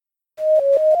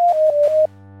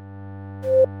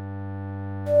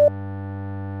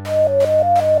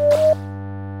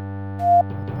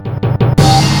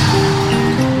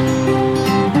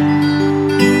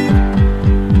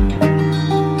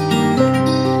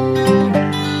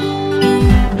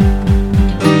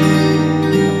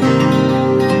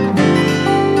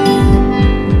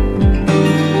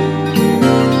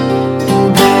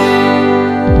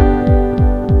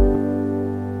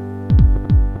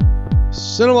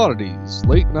Oddities,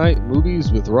 late night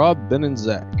movies with Rob, Ben, and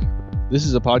Zach. This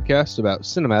is a podcast about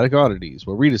cinematic oddities,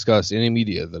 where we discuss any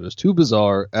media that is too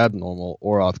bizarre, abnormal,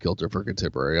 or off-kilter for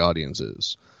contemporary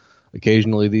audiences.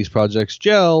 Occasionally these projects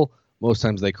gel, most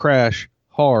times they crash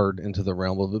hard into the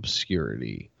realm of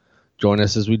obscurity. Join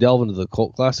us as we delve into the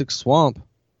cult classic Swamp.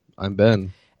 I'm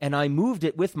Ben. And I moved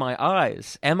it with my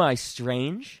eyes. Am I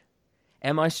strange?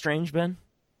 Am I strange, Ben?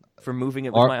 For moving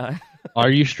it with my eyes?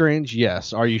 Are you strange?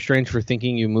 Yes. Are you strange for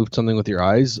thinking you moved something with your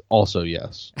eyes? Also,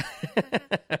 yes.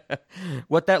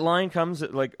 What that line comes at,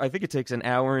 I think it takes an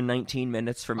hour and 19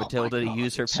 minutes for Matilda to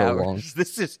use her powers.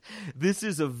 So this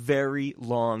is a very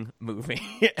long movie,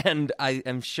 and I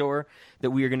am sure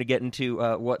that we are going to get into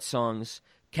what songs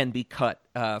can be cut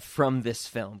from this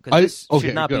film, because this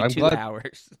should not be 2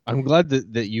 hours. I'm glad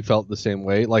that you felt the same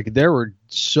way. Like, there were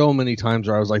so many times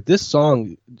where I was like, this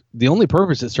song, the only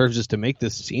purpose it serves is to make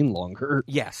this scene longer.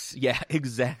 Yes, yeah,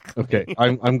 exactly. Okay,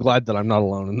 I'm glad that I'm not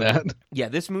alone in that. Yeah,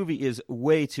 this movie is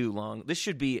way too long. This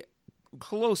should be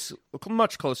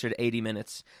much closer to 80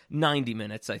 minutes, 90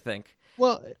 minutes, I think.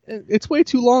 Well, it's way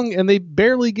too long, and they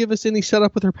barely give us any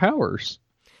setup with her powers.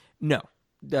 No.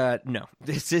 No,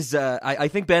 this is, I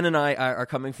think Ben and I are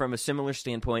coming from a similar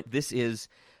standpoint. This is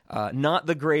not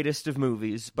the greatest of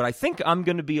movies, but I think I'm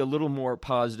going to be a little more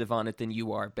positive on it than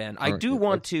you are, Ben. I do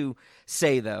want to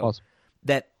say, though,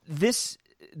 that this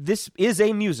is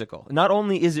a musical. Not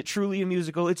only is it truly a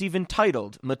musical, it's even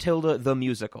titled Matilda the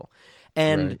Musical.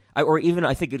 And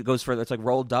I think it goes further. It's like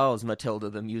Roald Dahl's Matilda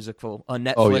the Musical, a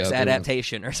Netflix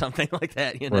adaptation or something like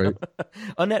that. You know, right.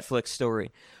 A Netflix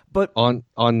story. But on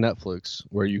Netflix,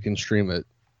 where you can stream it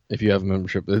if you have a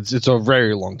membership, it's a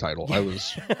very long title. I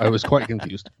was quite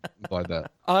confused by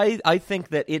that. I think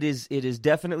that it is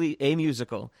definitely a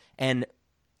musical, and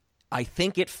I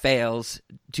think it fails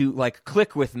to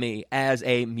click with me as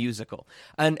a musical.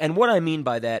 And what I mean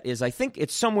by that is I think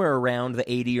it's somewhere around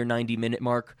the 80 or 90 minute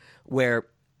mark where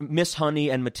Miss Honey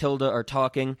and Matilda are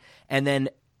talking, and then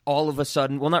all of a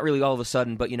sudden, well, not really all of a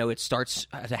sudden, but it starts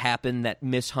to happen that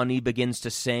Miss Honey begins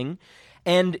to sing.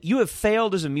 And you have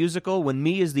failed as a musical when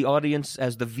me as the audience,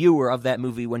 as the viewer of that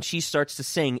movie, when she starts to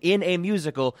sing in a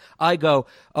musical, I go,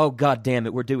 oh, God damn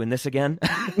it, we're doing this again?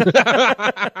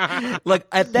 At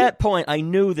that point, I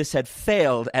knew this had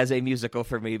failed as a musical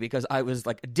for me because I was,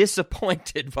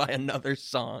 disappointed by another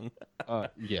song.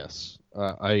 Yes.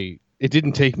 It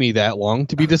didn't take me that long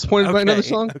to be disappointed by another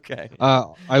song. Okay.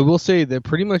 I will say that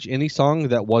pretty much any song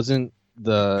that wasn't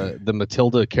the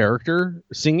Matilda character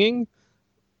singing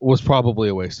was probably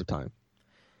a waste of time.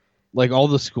 Like all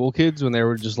the school kids when they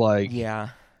were just like, yeah,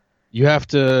 you have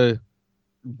to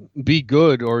be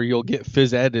good or you'll get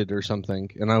phys-edded or something.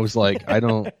 And I was like, I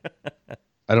don't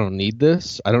need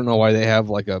this. I don't know why they have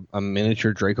a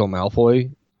miniature Draco Malfoy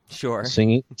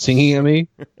singing at me.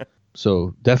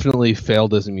 So definitely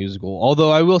failed as a musical.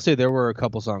 Although I will say there were a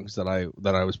couple songs that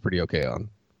I was pretty okay on.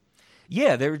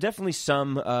 Yeah, there were definitely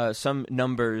some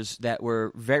numbers that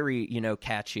were very,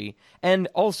 catchy. And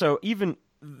also, even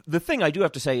the thing I do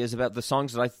have to say is about the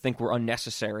songs that I think were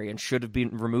unnecessary and should have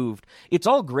been removed. It's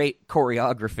all great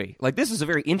choreography. This is a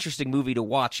very interesting movie to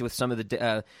watch with some of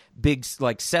the big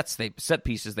set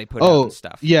pieces they put out and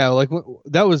stuff. Yeah,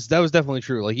 that was definitely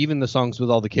true. Even the songs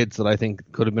with all the kids that I think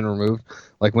could have been removed,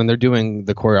 when they're doing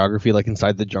the choreography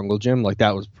inside the jungle gym,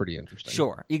 that was pretty interesting.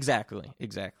 Sure, exactly.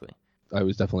 I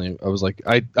was like,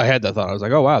 I had that thought. I was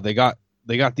like, oh wow, they got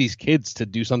these kids to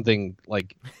do something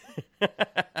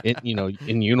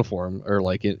in uniform or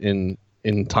in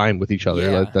time with each other.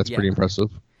 Yeah, that's pretty impressive.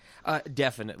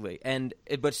 Definitely,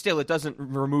 but still, it doesn't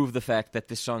remove the fact that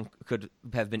this song could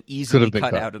have been easily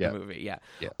cut out of the movie. Yeah.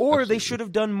 Or absolutely. They should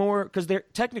have done more, because there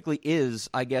technically is,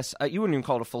 I guess, you wouldn't even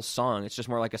call it a full song. It's just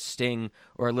more like a sting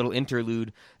or a little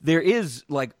interlude. There is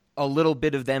a little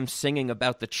bit of them singing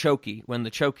about the Chokey when the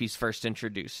Chokey's first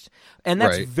introduced. And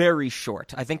that's very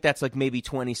short. I think that's maybe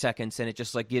 20 seconds, and it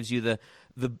just gives you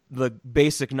the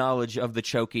basic knowledge of the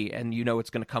Chokey, and it's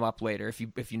going to come up later if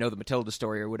you know the Matilda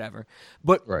story or whatever.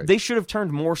 But they should have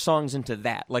turned more songs into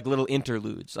that, little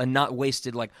interludes, and not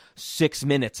wasted 6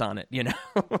 minutes on it,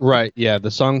 Right, yeah.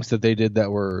 The songs that they did that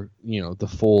were, the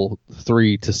full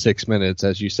 3 to 6 minutes,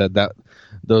 as you said, that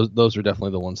those are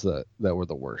definitely the ones that were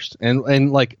the worst. And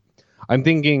I'm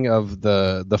thinking of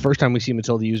the first time we see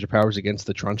Matilda use her powers against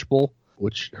the Trunchbull,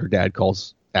 which her dad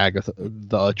calls Agatha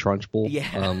the Trunchbull.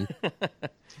 Yeah.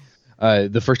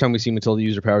 The first time we see Matilda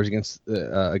use her powers against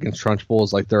Trunchbull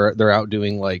is they're out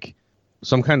doing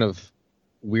some kind of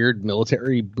weird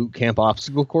military boot camp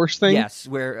obstacle course thing. Yes,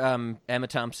 where Emma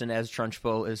Thompson as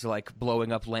Trunchbull is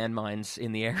blowing up landmines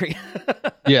in the area.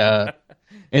 Yeah,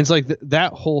 and it's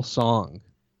that whole song.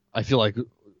 I feel like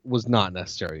was not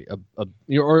necessary.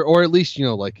 Or at least,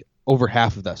 like over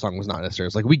half of that song was not necessary.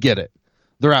 It's like, we get it.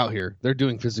 They're out here. They're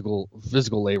doing physical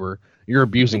labor. You're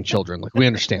abusing children. Like, we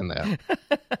understand that.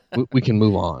 We can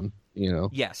move on,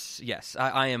 Yes.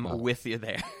 I am with you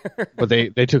there. But they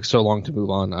took so long to move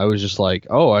on. I was just like,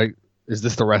 is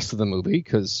this the rest of the movie?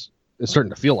 Because it's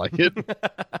starting to feel like it.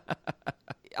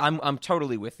 I'm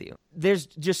totally with you. There's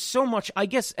just so much, I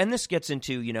guess, and this gets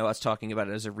into, us talking about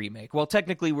it as a remake. Well,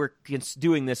 technically we're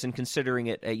doing this and considering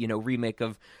it a, remake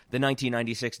of the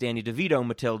 1996 Danny DeVito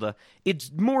Matilda.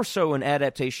 It's more so an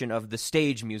adaptation of the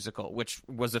stage musical, which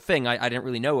was a thing I didn't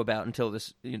really know about until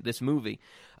this movie.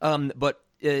 But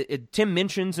Tim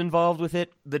Minchin's involved with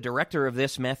it. The director of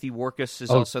this, Matthew Warchus,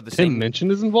 is also the same. Tim Minchin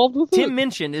is involved with it? Tim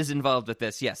Minchin is involved with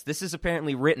this, yes. This is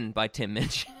apparently written by Tim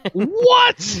Minchin.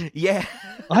 What? Yeah.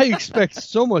 I expect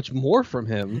so much more from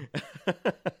him.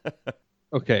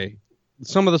 Okay.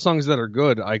 Some of the songs that are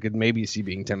good, I could maybe see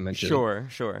being Tim Minchin. Sure.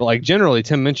 But like generally,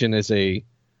 Tim Minchin is a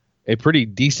pretty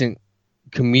decent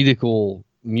comedical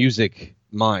music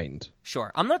mind.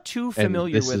 Sure. I'm not too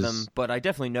familiar with him, but I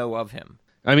definitely know of him.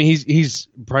 I mean,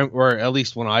 or at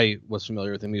least when I was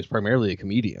familiar with him, he was primarily a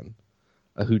comedian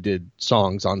who did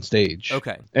songs on stage.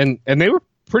 Okay. And they were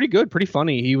pretty good, pretty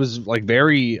funny. He was like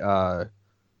very,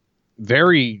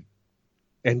 very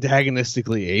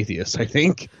antagonistically atheist, I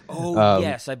think. Oh,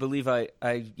 yes, I believe I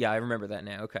remember that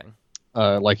now. Okay.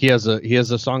 Like he has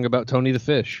a song about Tony the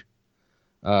fish,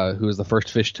 who was the first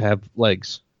fish to have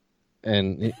legs,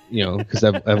 and because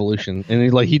evolution. And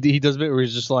he does a bit where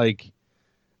he's just like.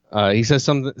 He says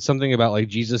something about like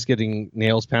Jesus getting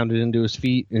nails pounded into his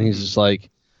feet, and he's just like,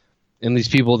 and these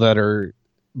people that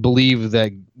believe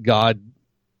that God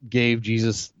gave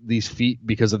Jesus these feet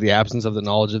because of the absence of the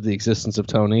knowledge of the existence of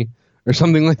Tony, or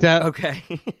something like that. Okay.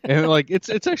 And like it's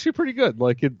actually pretty good.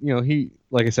 Like he,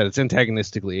 like I said, it's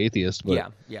antagonistically atheist,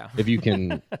 but yeah. if you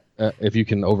can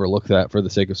overlook that for the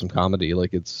sake of some comedy,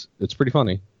 like it's pretty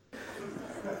funny.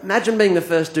 Imagine being the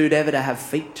first dude ever to have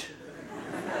feet.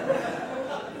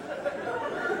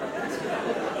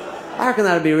 I reckon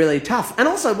that would be really tough. And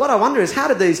also, what I wonder is, how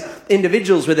did these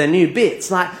individuals with their new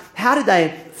bits, like, how did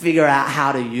they figure out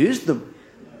how to use them?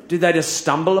 Did they just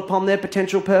stumble upon their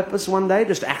potential purpose one day,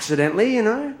 just accidentally,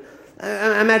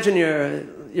 Imagine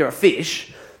you're a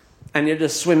fish, and you're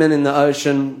just swimming in the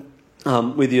ocean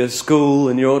with your school,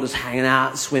 and you're all just hanging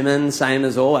out, swimming, same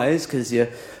as always, because you're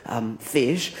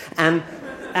fish. And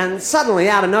suddenly,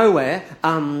 out of nowhere,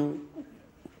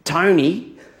 Tony...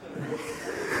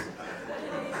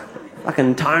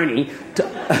 Fucking Tony.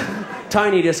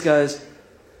 Tony just goes,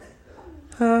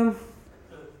 I'm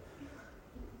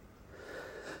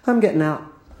getting out.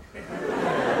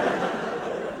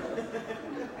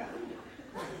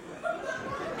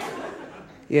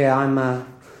 Yeah, I'm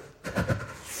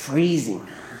freezing.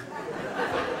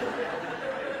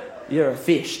 You're a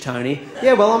fish, Tony.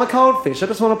 Yeah, well, I'm a cold fish. I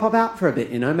just want to pop out for a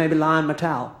bit, maybe lie in my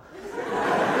towel.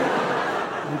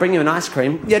 I'll bring you an ice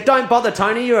cream. Yeah, don't bother,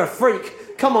 Tony. You're a freak.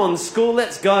 Come on, school,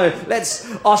 let's go. Let's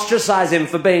ostracize him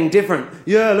for being different.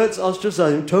 Yeah, let's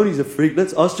ostracize him. Tony's a freak.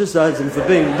 Let's ostracize him for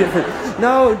being different.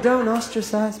 No, don't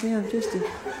ostracize me. I'm just a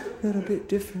little bit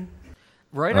different.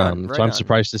 Right on. So I'm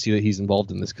surprised to see that he's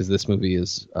involved in this, because this movie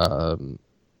is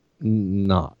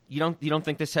not. You don't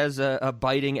think this has a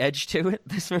biting edge to it,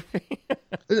 this movie?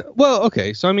 Well,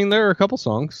 okay. So, I mean, there are a couple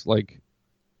songs, like,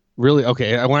 really,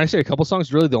 okay, when I say a couple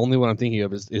songs, really the only one I'm thinking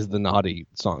of is the Naughty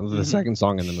song, the second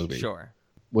song in the movie. Sure.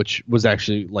 Which was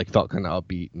actually, like, felt kind of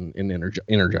upbeat and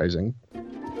energizing.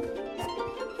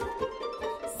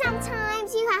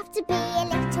 Sometimes you have to be a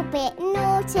little bit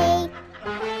naughty.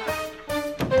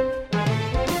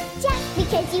 Just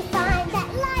because you find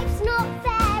that life's not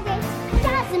fair, it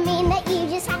doesn't mean that you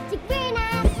just have to grin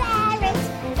and bear it.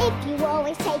 If you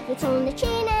always take it on the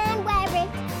chin and wear it,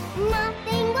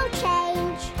 nothing will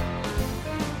change.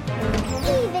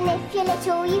 Even if you're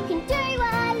little, you can do a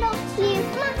lot. You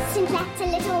mustn't let a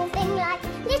little thing like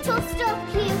little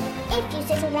stop you. If you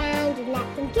sit around and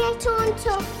let them get on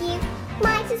top you,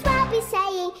 might as well be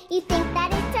saying you think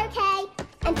that it's okay,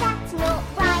 and that's not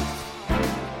right.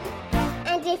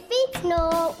 And if it's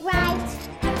not right,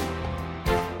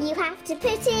 you have to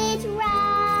put it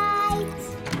right.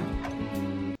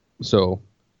 So,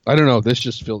 I don't know. This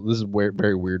is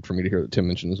very weird for me to hear that Tim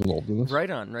Minchin is involved in this. Right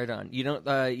on. You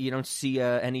don't see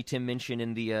any Tim Minchin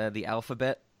in the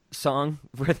alphabet song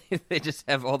where they just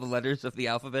have all the letters of the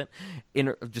alphabet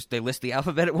they list the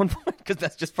alphabet at one point, because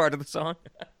that's just part of the song.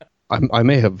 I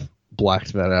may have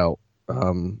blacked that out.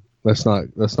 That's not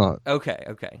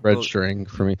Okay. registering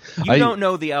for me. You don't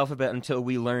know the alphabet until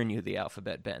we learn you the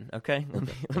alphabet, Ben. Okay?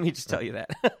 Let me just tell you that.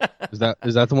 Is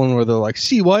that the one where they're like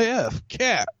CYF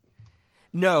cat?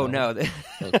 No.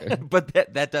 Okay. But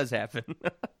that does happen.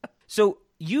 So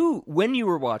when you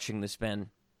were watching this, Ben,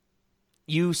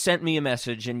 you sent me a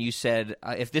message and you said,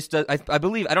 if this does, I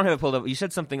believe, I don't have it pulled up, you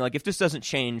said something like, if this doesn't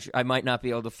change, I might not be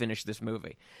able to finish this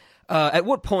movie. At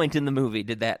what point in the movie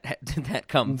did that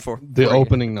come for the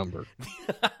opening number?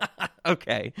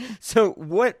 Okay. So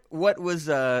what was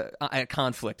a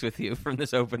conflict with you from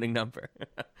this opening number?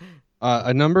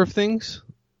 A number of things.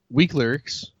 Weak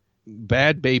lyrics,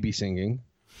 bad baby singing.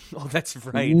 Oh, that's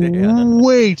right. Yeah.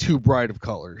 Way too bright of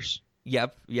colors.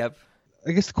 Yep.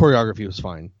 I guess the choreography was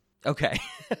fine. Okay.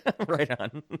 Right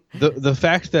on. The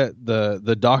fact that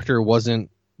the doctor wasn't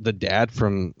the dad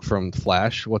from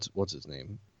Flash, what's his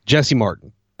name? Jesse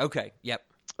Martin. Okay, yep.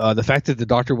 The fact that the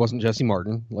doctor wasn't Jesse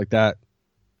Martin, like that,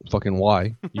 fucking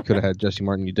why? You could have had Jesse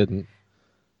Martin, you didn't.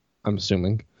 I'm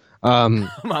assuming. I'm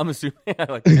assuming. I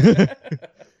like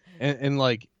that. and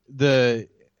like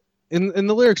in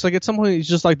the lyrics, like at some point it's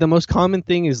just like the most common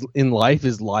thing is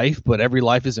life, but every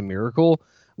life is a miracle.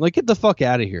 I'm like, get the fuck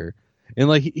out of here. And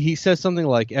like he says something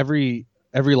like every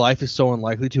life is so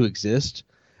unlikely to exist,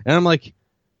 and I'm like,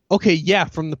 okay, yeah,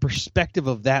 from the perspective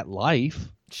of that life,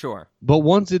 sure. But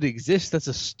once it exists, that's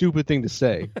a stupid thing to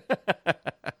say.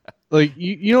 Like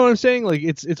you know what I'm saying? Like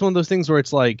it's one of those things where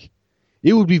it's like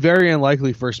it would be very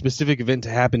unlikely for a specific event to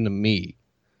happen to me,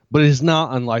 but it's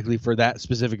not unlikely for that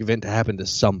specific event to happen to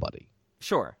somebody.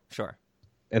 Sure.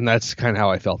 And that's kind of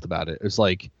how I felt about it. It's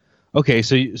like, okay,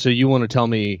 so you want to tell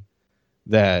me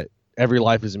that every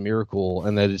life is a miracle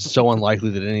and that it's so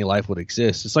unlikely that any life would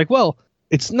exist. It's like, well,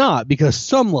 it's not, because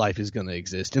some life is going to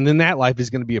exist, and then that life is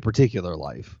going to be a particular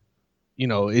life. You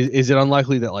know, is it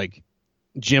unlikely that like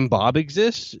Jim Bob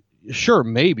exists? Sure,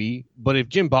 maybe, but if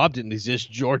Jim Bob didn't exist,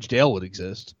 George Dahl would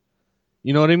exist.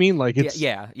 You know what I mean? Like it's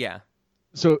yeah.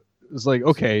 So it's like,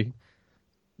 okay.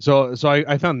 So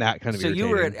I found that kind of irritating. So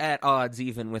you were at odds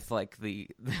even with like the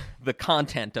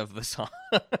content of the song.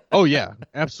 Oh yeah,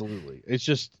 absolutely. It's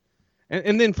just,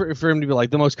 and then for him to be like,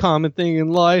 the most common thing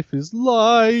in life is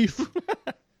life,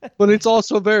 but it's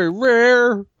also very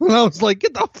rare. And I was like,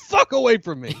 get the fuck away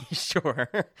from me. Sure.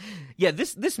 Yeah,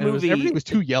 this movie, everything was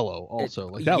too yellow. Also,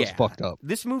 like that was fucked up.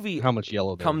 This movie, how much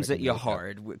yellow comes at you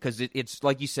hard because it's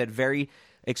like you said, very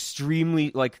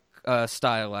extremely like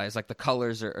stylized. Like the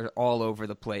colors are all over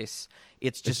the place.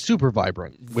 It's super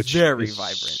vibrant, which very is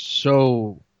vibrant.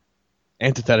 So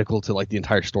antithetical to like the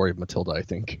entire story of Matilda, I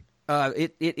think.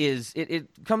 It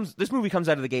comes. This movie comes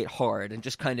out of the gate hard and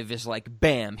just kind of is like,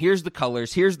 bam. Here's the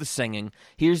colors. Here's the singing.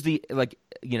 Here's the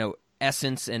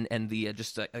essence and the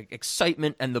just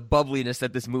excitement and the bubbliness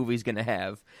that this movie is going to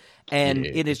have, and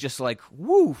it is just like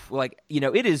woo. Like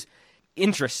it is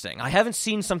interesting. I haven't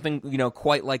seen something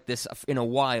quite like this in a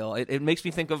while. It makes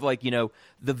me think of like the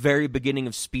very beginning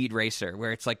of Speed Racer,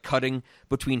 where it's like cutting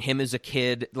between him as a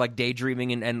kid, like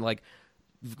daydreaming and like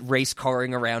race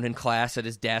carring around in class at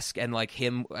his desk, and like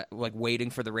him like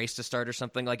waiting for the race to start or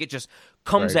something. Like it just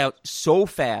comes out so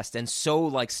fast and so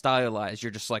like stylized.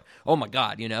 You're just like, oh my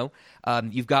god,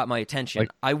 you've got my attention.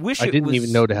 Like, I wish I didn't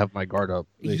even know to have my guard up.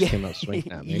 They just came out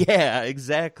swinging at me. Yeah,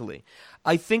 exactly.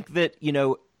 I think that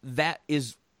that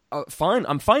is fine.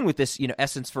 I'm fine with this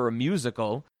essence for a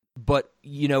musical. But,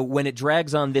 when it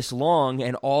drags on this long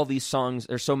and all these songs,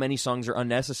 or so many songs are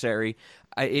unnecessary,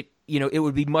 it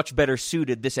would be much better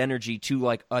suited, this energy, to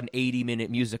like an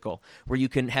 80-minute musical where you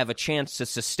can have a chance to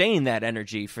sustain that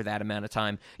energy for that amount of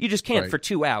time. You just can't for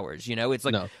 2 hours, It's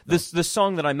like the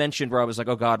song that I mentioned where I was like,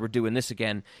 oh God, we're doing this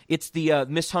again. It's the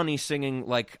Miss Honey singing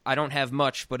like, I don't have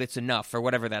much, but it's enough, or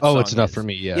whatever that song is. Oh, it's enough for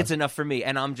me, yeah. It's enough for me.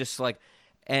 And I'm just like...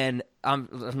 And I'm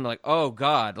like, oh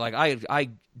God, like I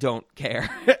don't care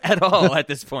at all at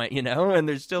this point, and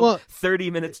there's still 30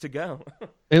 minutes to go.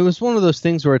 It was one of those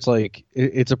things where it's like,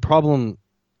 it's a problem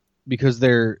because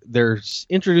they're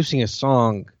introducing a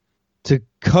song to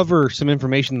cover some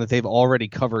information that they've already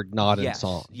covered, not in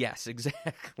song. Yes,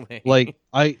 exactly. Like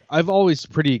I've always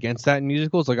pretty against that in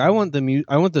musicals. Like I want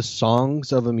the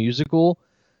songs of a musical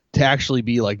to actually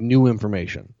be like new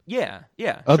information. Yeah.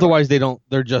 Otherwise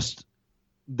they're just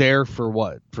there for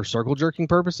what? For circle jerking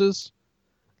purposes?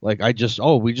 Like we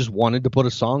just wanted to put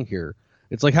a song here.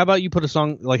 It's like, how about you put a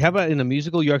song, like how about in a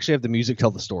musical you actually have the music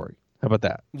tell the story? How about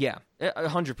that? Yeah,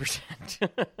 100%.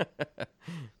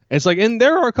 It's like, and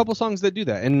there are a couple songs that do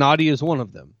that, and Naughty is one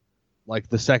of them. Like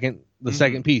the second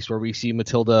piece where we see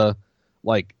Matilda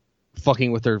like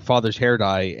fucking with her father's hair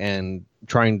dye and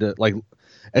trying to like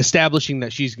establishing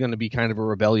that she's going to be kind of a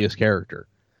rebellious character.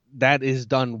 that is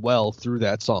done well through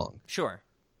that song. Sure.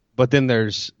 But then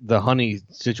there's the honey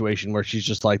situation where she's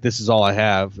just like, this is all I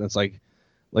have. And it's like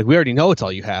we already know it's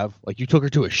all you have. Like, you took her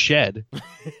to a shed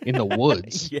in the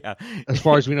woods. Yeah. As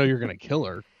far as we know, you're going to kill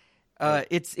her.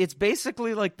 It's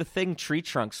basically like the thing Tree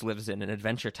Trunks lives in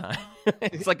Adventure Time.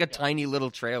 It's like a tiny little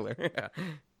trailer.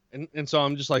 And so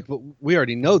I'm just like, well, we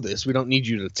already know this. We don't need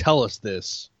you to tell us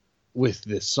this with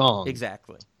this song.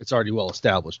 Exactly. It's already well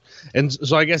established. And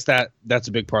so I guess that's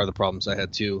a big part of the problems I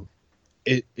had too.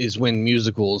 It is when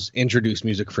musicals introduce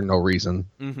music for no reason.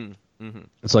 Mm-hmm. Mm-hmm.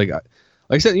 It's like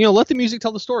I said, let the music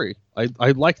tell the story.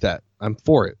 I like that. I'm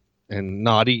for it. And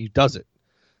Naughty does it.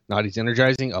 Naughty's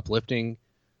energizing, uplifting.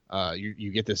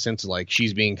 You get this sense of like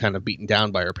she's being kind of beaten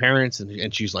down by her parents,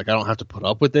 and she's like, I don't have to put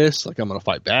up with this. Like, I'm going to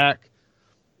fight back.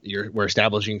 We're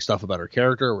establishing stuff about her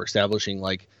character. We're establishing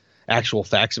like actual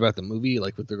facts about the movie,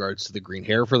 like with regards to the green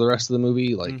hair for the rest of the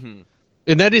movie. Like,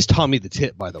 and that is Tommy the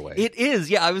Tit, by the way. It is.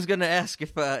 Yeah, I was going to ask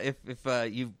if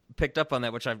you picked up on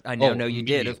that, which I know you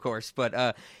did, of course.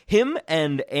 But him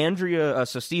and Andrea,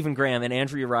 so Stephen Graham and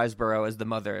Andrea Riseborough as the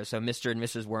mother, so Mr. and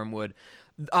Mrs. Wormwood.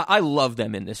 I love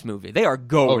them in this movie. They are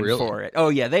going for it. Oh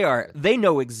yeah, they are. They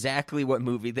know exactly what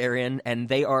movie they're in, and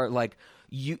they are like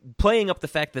playing up the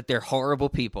fact that they're horrible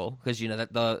people, because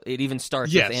that it even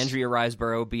starts with Andrea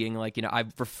Riseborough being like, I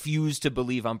refuse to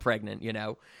believe I'm pregnant,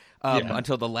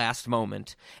 until the last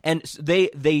moment, and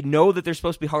they know that they're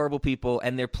supposed to be horrible people,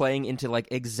 and they're playing into like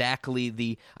exactly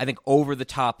the, I think, over the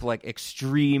top, like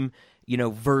extreme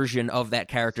version of that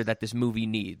character that this movie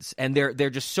needs, and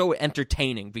they're just so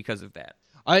entertaining because of that.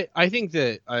 I think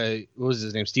that what was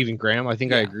his name, Stephen Graham. I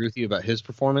think I agree with you about his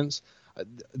performance.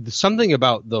 Something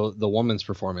about the woman's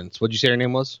performance. What'd you say her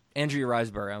name was? Andrea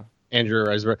Riseborough. Andrea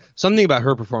Riseborough. Something about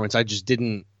her performance I just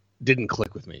didn't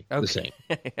click with me. The same.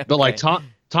 Okay. But like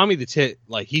Tommy the Tit,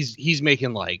 like he's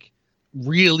making like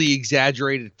really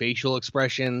exaggerated facial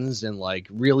expressions and like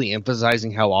really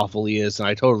emphasizing how awful he is, and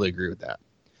I totally agree with that.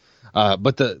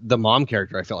 But the mom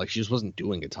character, I felt like she just wasn't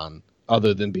doing a ton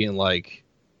other than being like,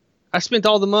 I spent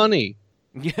all the money.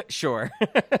 Yeah, sure.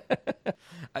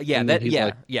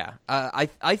 I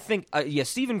think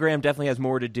Stephen Graham definitely has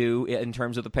more to do in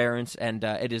terms of the parents, and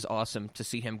it is awesome to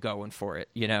see him going for it.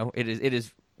 It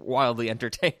is wildly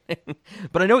entertaining.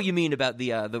 But I know what you mean about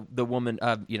the woman,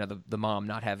 the mom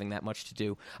not having that much to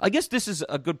do. I guess this is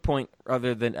a good point,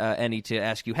 other than any, to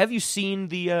ask you: have you seen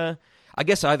the? I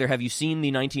guess either have you seen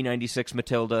the 1996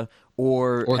 Matilda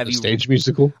or have the you stage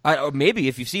musical? Maybe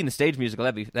if you've seen the stage musical,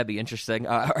 that'd be interesting.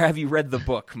 Or have you read the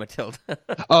book Matilda?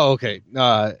 Oh, okay.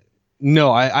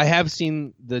 No, I have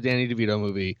seen the Danny DeVito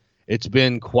movie. It's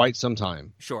been quite some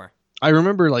time. Sure. I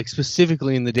remember, like,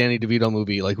 specifically in the Danny DeVito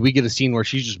movie, like, we get a scene where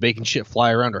she's just making shit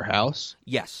fly around her house.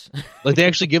 Yes. Like, they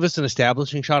actually give us an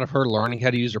establishing shot of her learning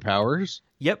how to use her powers.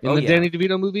 Yep. In the Danny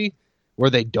DeVito movie, where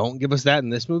they don't give us that in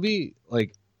this movie.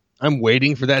 Like, I'm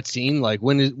waiting for that scene. Like,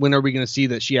 when are we going to see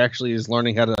that she actually is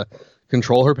learning how to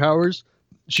control her powers?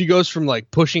 She goes from,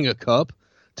 like, pushing a cup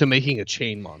to making a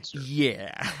chain monster.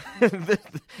 Yeah.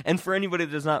 And for anybody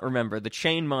that does not remember, the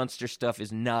chain monster stuff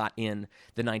is not in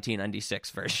the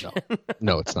 1996 version.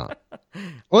 No, it's not.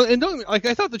 Well, and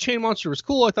I thought the chain monster was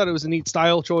cool. I thought it was a neat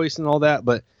style choice and all that,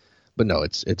 but no,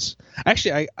 it's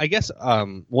actually, I guess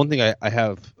one thing I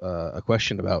have a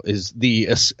question about is the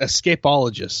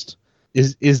escapologist.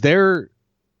 Is there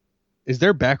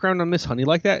background on Miss Honey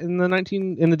like that in the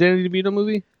Danny DeVito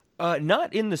movie?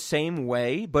 Not in the same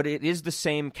way, but it is the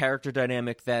same character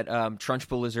dynamic that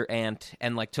Trunchbull is her aunt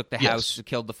and like took the house,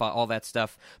 killed the all that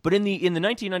stuff. But in the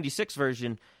 1996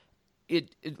 version,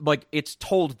 it's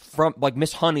told from like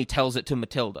Miss Honey tells it to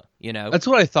Matilda. That's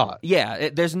what I thought. Yeah,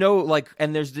 there's no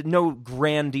there's no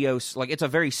grandiose, like, it's a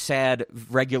very sad,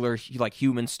 regular, like,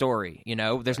 human story.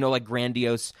 There's no like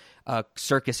grandiose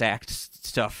circus act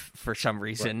stuff for some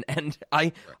reason, right. And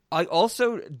I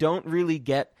also don't really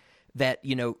get that,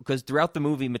 because throughout the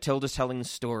movie, Matilda's telling the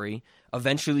story.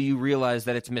 Eventually, you realize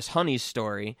that it's Miss Honey's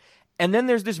story, and then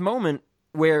there's this moment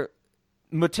where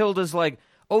Matilda's like,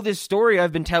 "Oh, this story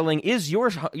I've been telling is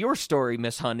your story,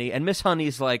 Miss Honey," and Miss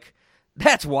Honey's like,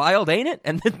 "That's wild, ain't it?"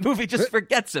 And the movie just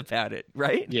forgets about it,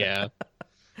 right? Yeah.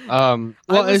 Well,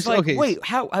 I was like, okay. Wait,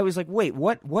 how? I was like, wait,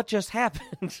 what just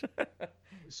happened?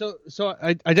 So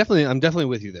I'm definitely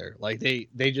with you there. Like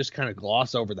they just kind of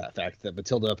gloss over that fact that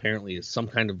Matilda apparently is some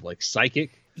kind of like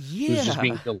psychic who's just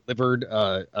being delivered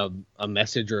a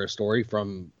message or a story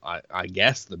from I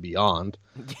guess the beyond.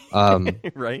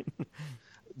 Right.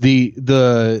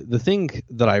 The thing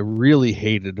that I really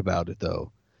hated about it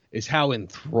though is how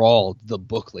enthralled the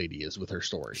book lady is with her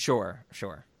story. Sure.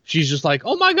 She's just like,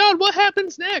 "Oh my God, what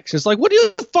happens next?" It's like, what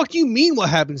do the fuck you mean what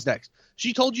happens next?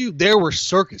 She told you there were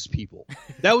circus people.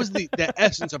 That was the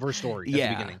essence of her story at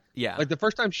the beginning. Yeah. Like the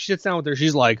first time she sits down with her,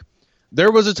 she's like,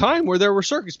 there was a time where there were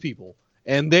circus people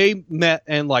and they met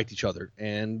and liked each other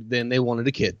and then they wanted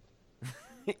a kid.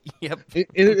 Yep.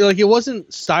 It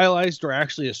wasn't stylized or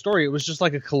actually a story. It was just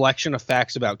like a collection of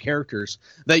facts about characters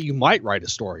that you might write a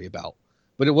story about.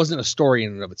 But it wasn't a story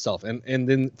in and of itself. And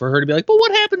then for her to be like, but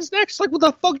what happens next? Like, what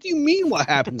the fuck do you mean what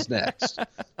happens next?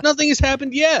 Nothing has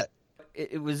happened yet.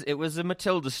 It was a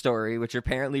Matilda story, which are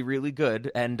apparently really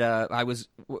good. And I was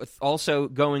possibly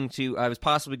going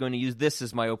to use this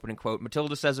as my opening quote.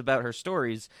 Matilda says about her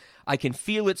stories, I can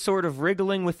feel it sort of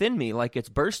wriggling within me like it's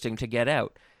bursting to get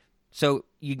out. So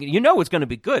you know it's going to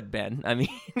be good, Ben. I mean,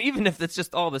 even if it's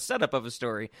just all the setup of a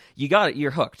story,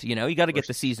 you're hooked. You got to get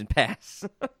the season pass.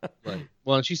 Right.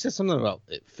 Well, and she said something about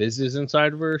it fizzes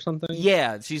inside of her or something.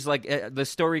 Yeah, she's like, the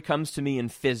story comes to me in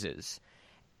fizzes.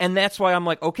 And that's why I'm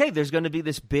like, okay, there's going to be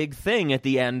this big thing at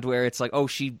the end where it's like, oh,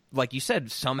 she, like you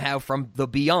said, somehow from the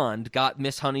beyond got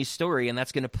Miss Honey's story, and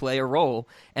that's going to play a role.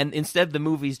 And instead the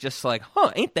movie's just like,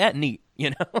 ain't that neat,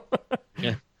 Yeah.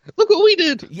 Look what we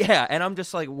did. Yeah, and I'm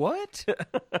just like, what?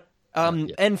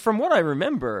 And from what I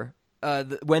remember,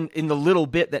 when in the little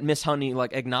bit that Miss Honey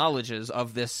like acknowledges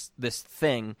of this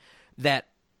thing, that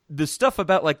the stuff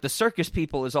about like the circus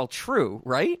people is all true,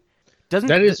 right?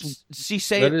 Does she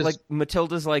say like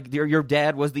Matilda's like your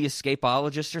dad was the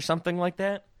escapologist or something like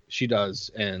that? She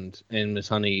does, and Miss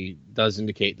Honey does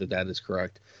indicate that is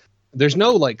correct. There's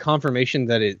no like confirmation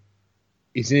that it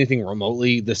is anything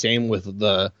remotely the same with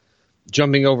the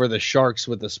jumping over the sharks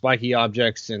with the spiky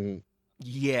objects and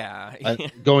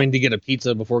going to get a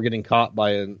pizza before getting caught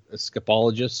by an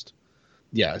escapologist.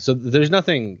 Yeah, so there's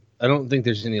nothing. I don't think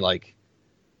there's any like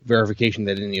verification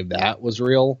that any of that was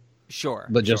real. Sure,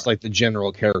 but just like the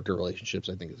general character relationships,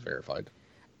 I think is verified.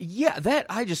 Yeah,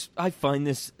 I find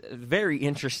this very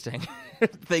interesting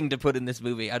thing to put in this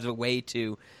movie as a way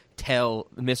to tell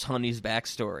Miss Honey's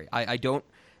backstory. I don't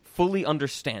fully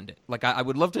understand it. Like, I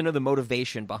would love to know the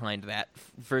motivation behind that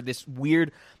for this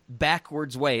weird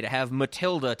backwards way to have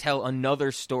Matilda tell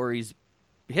another story's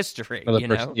history.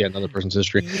 Another person's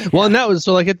history. Yeah. Well, and that was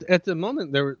so like at the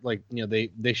moment they were like,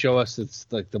 they show us it's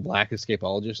like the black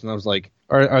escapologist, and I was like,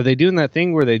 are they doing that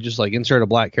thing where they just like insert a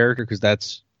black character because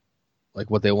that's like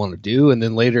what they want to do, and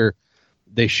then later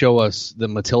they show us the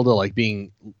Matilda like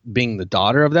being the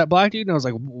daughter of that black dude, and I was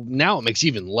like, now it makes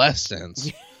even less sense.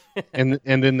 and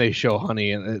then they show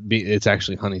Honey, and it's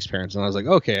actually Honey's parents, and I was like,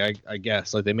 okay, I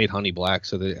guess like they made Honey black,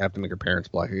 so they have to make her parents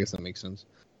black. I guess that makes sense.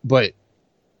 But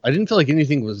I didn't feel like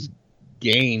anything was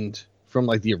gained from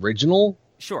like the original.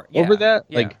 Sure. Over that,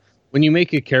 like when you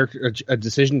make a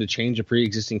decision to change a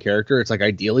pre-existing character, it's like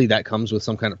ideally that comes with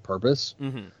some kind of purpose.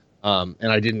 Mm-hmm.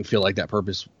 And I didn't feel like that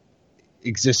purpose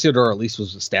existed, or at least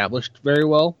was established very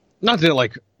well. Not that it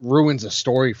like ruins a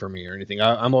story for me or anything.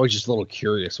 I'm always just a little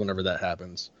curious whenever that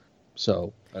happens.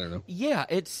 So I don't know. Yeah,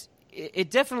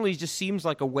 it definitely just seems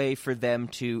like a way for them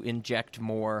to inject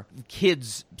more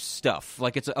kids stuff.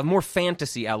 Like it's a more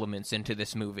fantasy elements into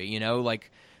this movie,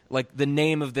 like the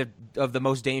name of the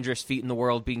most dangerous feat in the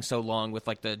world being so long, with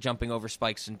like the jumping over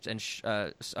spikes and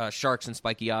sharks and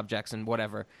spiky objects and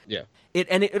whatever. Yeah.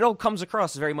 It all comes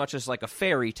across very much as like a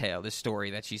fairy tale, this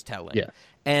story that she's telling. Yeah.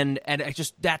 And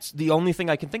that's the only thing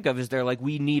I can think of is they're like,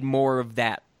 we need more of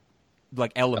that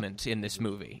like element in this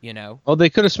movie, Oh, they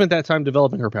could have spent that time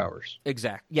developing her powers.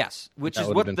 Exact. Yes, which is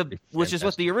what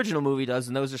the original movie does,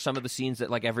 and those are some of the scenes that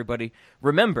like everybody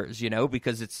remembers,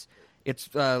 because it's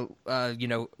little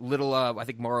I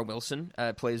think Maura Wilson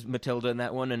plays Matilda in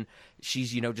that one, and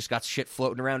she's just got shit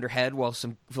floating around her head while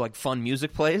some like fun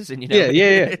music plays, and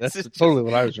that's totally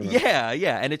what I was remembering.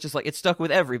 Yeah, and it's just like it stuck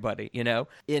with everybody,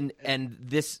 and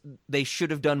this they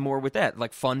should have done more with that,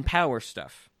 like fun power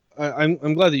stuff.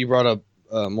 I'm glad that you brought up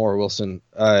Maura Wilson.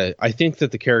 I think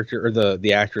that the character or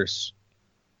the actress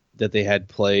that they had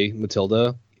play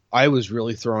Matilda, I was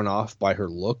really thrown off by her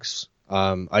looks.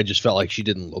 I just felt like she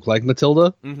didn't look like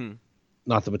Matilda. Mm-hmm.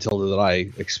 Not the Matilda that I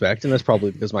expect, and that's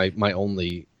probably because my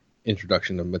only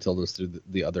introduction to Matilda is through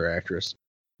the other actress.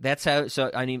 That's how.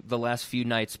 So I mean, the last few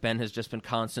nights, Ben has just been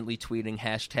constantly tweeting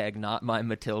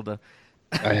 #NotMyMatilda.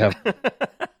 I have.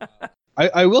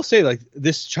 I will say, like,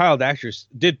 this child actress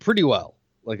did pretty well.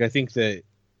 Like, I think that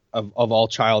of all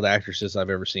child actresses I've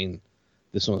ever seen,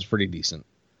 this one was pretty decent.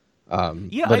 But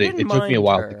it took me a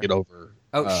while to get over.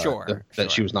 That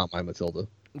she was not my Matilda.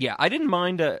 Yeah, I didn't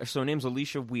mind. So her name's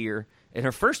Alicia Weir, in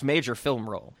her first major film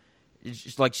role.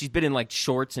 It's like she's been in like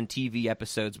shorts and TV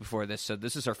episodes before this, so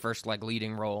this is her first like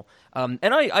leading role. And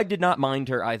I did not mind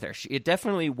her either. It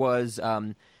definitely was.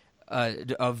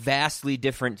 a vastly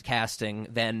different casting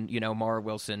than Mara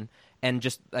Wilson, and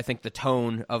just I think the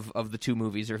tone of the two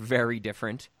movies are very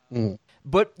different. Mm.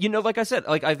 But like I said,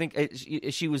 I think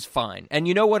she was fine. And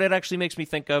you know what it actually makes me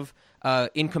think of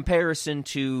in comparison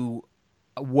to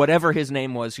whatever his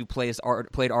name was who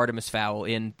played Artemis Fowl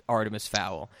in Artemis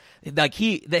Fowl. Like that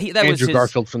Andrew was his,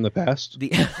 Garfield from the past.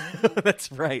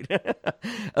 That's right.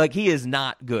 Like he is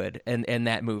not good in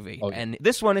that movie. Okay. And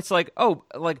this one, it's like,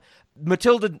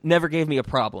 Matilda never gave me a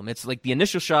problem. It's like the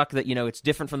initial shock that, it's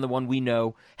different from the one we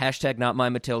know,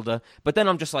 #NotMyMatilda, but then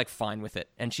I'm just like fine with it.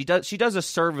 And she does a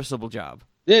serviceable job.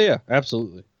 Yeah,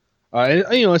 absolutely. And,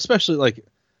 especially like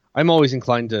I'm always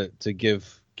inclined to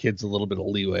give kids a little bit of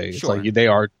leeway. Sure. It's like they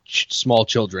are small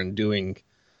children doing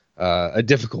a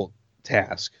difficult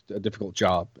task, a difficult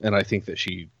job. And I think that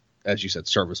she, as you said,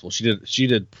 serviceable. She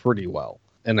did pretty well.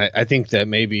 And I think that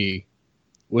maybe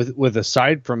with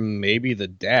aside from maybe the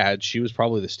dad, she was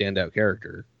probably the standout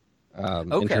character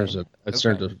in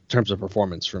terms of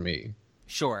performance for me.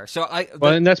 Sure. So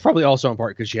and that's probably also in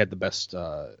part because she had the best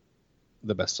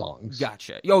songs.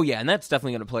 Gotcha. Oh yeah, and that's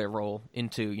definitely going to play a role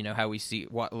into how we see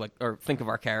or think of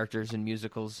our characters in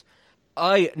musicals.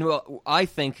 I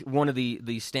think one of the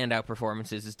standout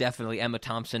performances is definitely Emma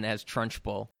Thompson as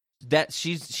Trunchbull. That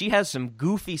she has some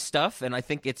goofy stuff, and I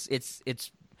think it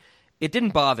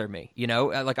didn't bother me.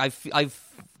 Like I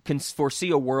can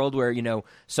foresee a world where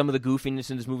some of the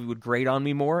goofiness in this movie would grate on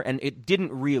me more, and it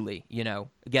didn't really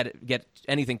get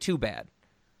anything too bad.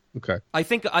 Okay. I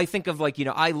think of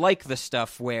I like the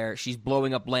stuff where she's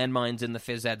blowing up landmines in the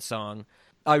Phys Ed song.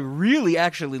 I really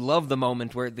actually love the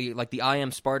moment where the I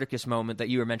Am Spartacus moment that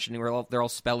you were mentioning, where they're all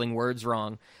spelling words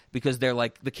wrong because they're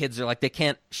like, the kids are like,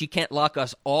 she can't lock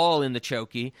us all in the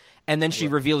chokey, and then she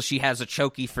reveals she has a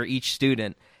chokey for each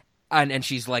student. And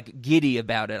she's like giddy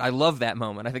about it. I love that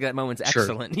moment. I think that moment's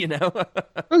excellent. Sure.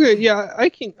 Okay, yeah, I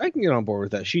can get on board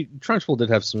with that. Trunchbull did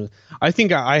have some. I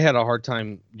think I had a hard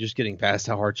time just getting past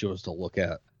how hard she was to look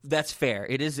at. That's fair.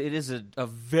 It is a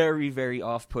very, very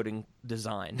off-putting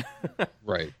design.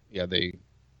 Right. Yeah, they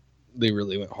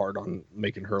really went hard on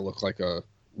making her look like a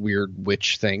weird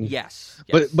witch thing. Yes.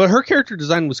 But her character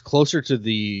design was closer to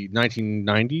the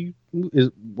 1990.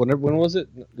 When was it?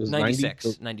 It was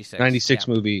 96 yeah.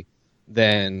 movie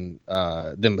than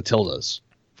Matilda's,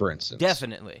 for instance.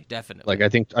 Definitely. Like I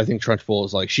think Trunchbull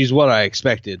is like, she's what I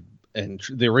expected, and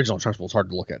the original Trunchbull is hard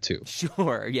to look at too.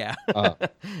 Sure, yeah.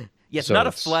 Yes, so not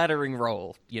a flattering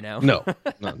role, No,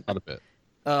 not a bit.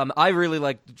 I really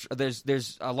like.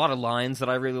 There's a lot of lines that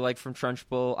I really like from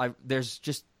Trunchbull. There's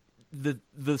just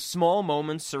the small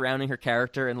moments surrounding her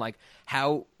character and like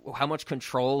how much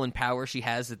control and power she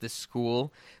has at this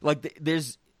school. Like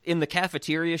there's. In the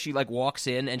cafeteria, she like walks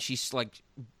in and she's like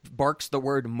barks the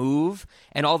word "move,"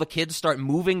 and all the kids start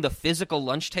moving the physical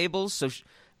lunch tables so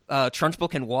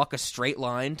Trunchbull can walk a straight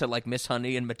line to like Miss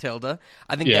Honey and Matilda.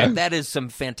 I think that is some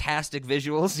fantastic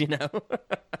visuals,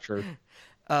 Sure.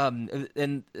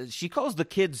 And she calls the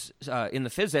kids in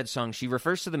the Phys Ed song. She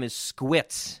refers to them as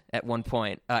squits at one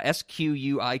point,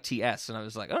 Squits, and I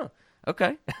was like, oh,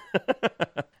 okay.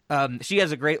 She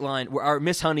has a great line where our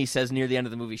Miss Honey says near the end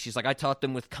of the movie, she's like, I taught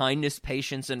them with kindness,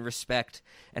 patience, and respect.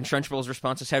 And Trunchbull's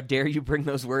response is, how dare you bring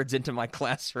those words into my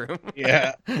classroom?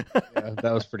 Yeah,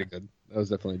 that was pretty good. That was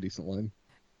definitely a decent line.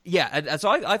 Yeah, so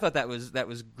I thought that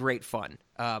was great fun.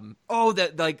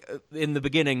 That like in the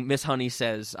beginning, Miss Honey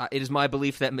says, "It is my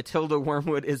belief that Matilda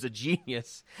Wormwood is a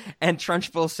genius," and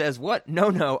Trunchbull says, "What?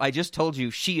 No, I just told you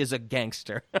she is a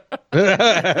gangster."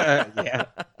 Yeah,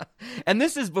 and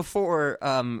this is before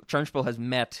Trunchbull has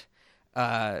met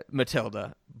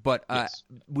Matilda, but yes.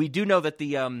 We do know that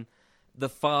the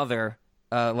father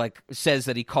says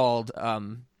that he called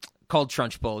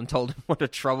Trunchbull and told him what a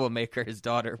troublemaker his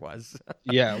daughter was.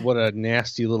 Yeah, what a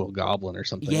nasty little goblin or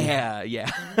something.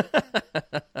 Yeah.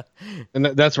 And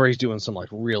that's where he's doing some like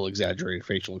real exaggerated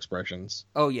facial expressions.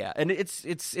 Oh yeah, and it's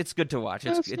good to watch.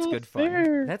 It's good fair.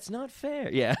 Fun. That's not fair.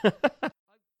 Yeah.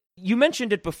 You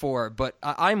mentioned it before, but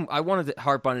I wanted to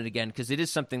harp on it again because it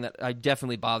is something that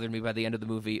definitely bothered me by the end of the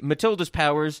movie. Matilda's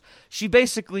powers, she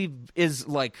basically is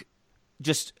like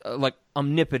just like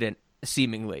omnipotent.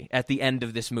 Seemingly at the end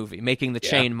of this movie, making the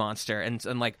chain monster and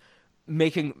like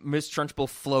making Miss Trunchbull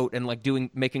float and like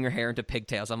making her hair into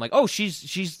pigtails. I'm like, oh, she's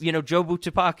Jobu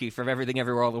Tupaki from Everything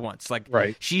Everywhere All at Once. Like,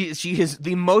 right. She is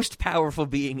the most powerful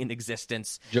being in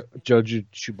existence. Joju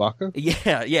Chewbacca.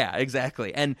 Yeah,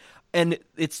 exactly. And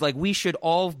it's like we should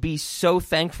all be so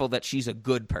thankful that she's a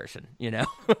good person.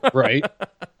 Right.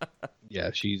 Yeah,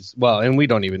 and we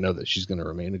don't even know that she's going to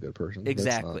remain a good person.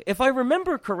 Exactly. If I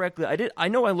remember correctly, I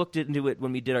know I looked into it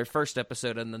when we did our first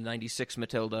episode on the 96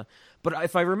 Matilda, but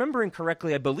if I remember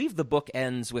incorrectly, I believe the book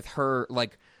ends with her,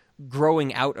 like,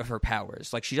 growing out of her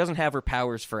powers. Like, she doesn't have her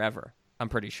powers forever, I'm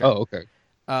pretty sure. Oh, okay.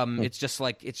 It's just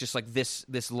like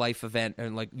this life event,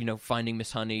 and, like, you know, finding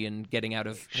Miss Honey and getting out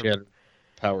of She had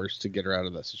powers to get her out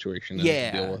of that situation and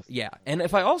to deal with. Yeah. And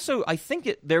I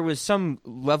think there was some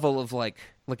level of like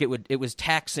it was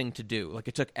taxing to do. Like,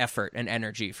 it took effort and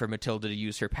energy for Matilda to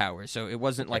use her powers. So it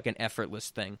wasn't like an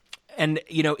effortless thing. And,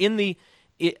 you know, in the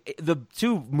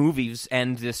two movies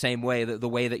end the same way, the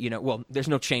way that, you know, well, there's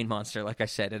no chain monster, like I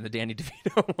said, in the Danny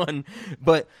DeVito one,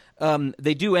 but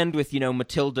they do end with, you know,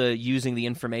 Matilda using the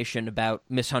information about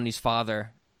Miss Honey's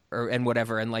father and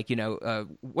whatever, and, like, you know,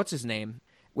 what's his name?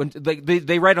 When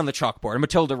they write on the chalkboard, and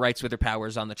Matilda writes with her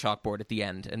powers on the chalkboard at the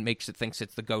end and thinks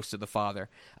it's the ghost of the father.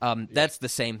 That's the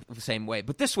same way.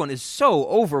 But this one is so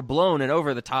overblown and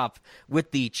over the top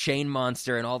with the chain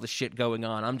monster and all the shit going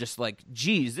on. I'm just like,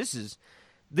 geez,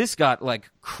 this got, like,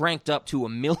 cranked up to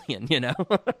 1,000,000, you know?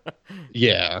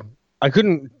 Yeah. I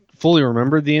couldn't fully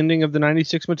remember the ending of the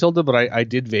 96 Matilda, but I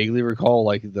did vaguely recall,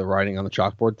 like, the writing on the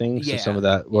chalkboard thing. So some of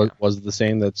that was the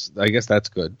same. I guess that's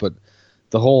good. But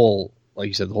the whole, like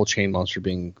you said, the whole chain monster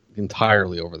being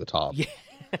entirely over the top. Yeah.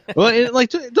 Well, don't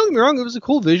get me wrong, it was a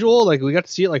cool visual. Like, we got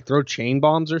to see it, like, throw chain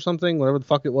bombs or something, whatever the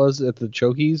fuck it was, at the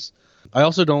chokies. I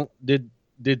also did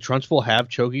Trunchbull have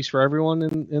chokies for everyone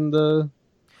in the...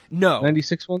 No.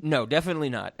 96 one? No, definitely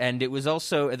not. And it was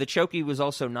also, the chokey was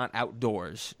also not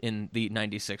outdoors in the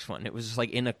 96 one. It was just,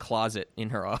 like, in a closet in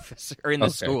her office, or in the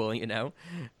school, you know?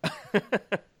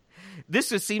 This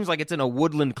just seems like it's in a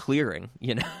woodland clearing,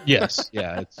 you know? Yes,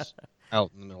 yeah, it's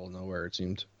out in the middle of nowhere, it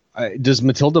seemed. Does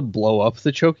Matilda blow up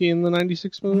the chokey in the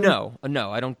 96 movie? No,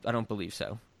 I don't believe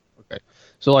so. Okay.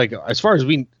 So, like, as far as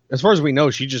we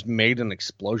know, she just made an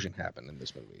explosion happen in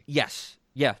this movie. Yes.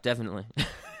 Yeah, definitely.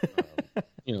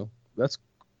 You know, that's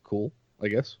cool, I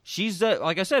guess. She's,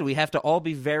 like I said, we have to all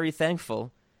be very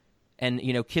thankful and,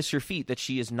 you know, kiss her feet that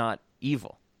she is not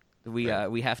evil. We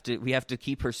have to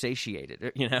keep her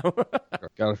satiated, you know?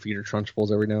 Gotta feed her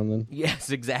Trunchbulls every now and then.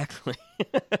 Yes, exactly.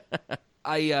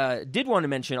 I did want to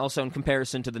mention, also in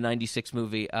comparison to the 96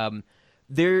 movie,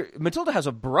 Matilda has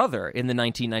a brother in the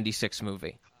 1996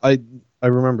 movie. I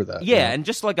remember that. Yeah, and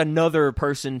just, like, another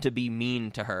person to be mean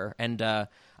to her. And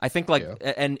I think, like,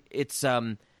 and it's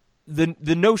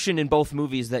the notion in both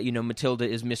movies that, you know, Matilda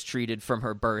is mistreated from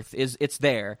her birth it's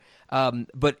there,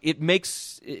 but it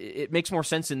makes more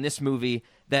sense in this movie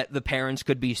that the parents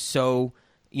could be so,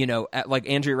 you know, like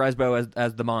Andrea Riseborough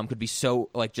as the mom could be so,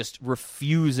 like, just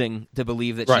refusing to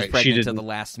believe that she's pregnant to the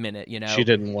last minute, you know. She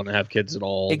didn't want to have kids at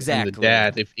all. Exactly. And the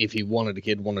dad, if he wanted a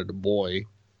kid, wanted a boy.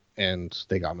 And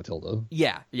they got Matilda.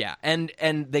 Yeah, and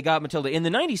they got Matilda in the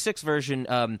 '96 version.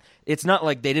 It's not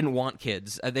like they didn't want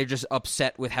kids; they're just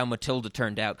upset with how Matilda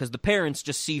turned out because the parents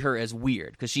just see her as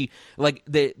weird because she, like,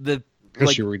 because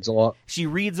she reads a lot. She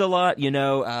reads a lot, you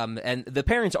know, and the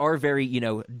parents are very, you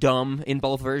know, dumb in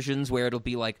both versions. Where it'll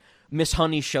be like Miss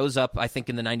Honey shows up, I think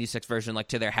in the '96 version, like,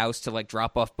 to their house to, like,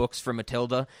 drop off books for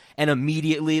Matilda, and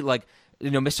immediately, like, you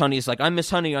know, Miss Honey is like, I'm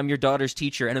Miss Honey, I'm your daughter's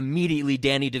teacher. And immediately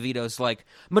Danny DeVito's like,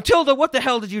 Matilda, what the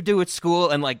hell did you do at school?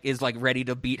 And, like, is, like, ready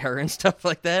to beat her and stuff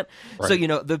like that. Right. So, you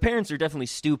know, the parents are definitely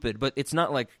stupid, but it's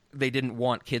not like they didn't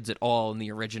want kids at all in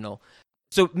the original.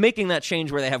 So making that change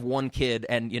where they have one kid,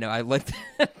 and, you know, I like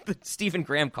that Stephen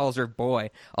Graham calls her boy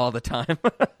all the time.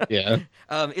 Yeah.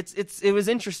 It was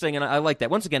interesting, and I like that.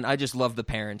 Once again, I just love the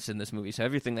parents in this movie, so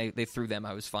everything they threw them,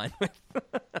 I was fine with.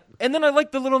 And then I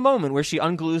like the little moment where she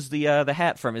unglues the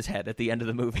hat from his head at the end of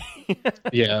the movie.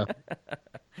 Yeah.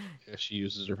 Yeah, she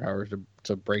uses her powers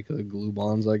to break the glue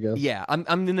bonds, I guess. Yeah,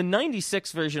 I'm in the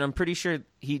 96 version. I'm pretty sure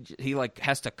he like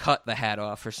has to cut the hat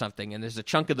off or something, and there's a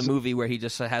chunk of the movie where he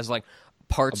just has, like,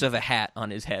 parts of a hat on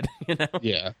his head, you know?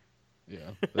 Yeah,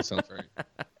 that sounds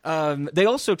right. They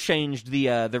also changed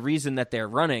the reason that they're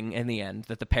running in the end,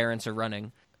 that the parents are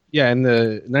running. Yeah, in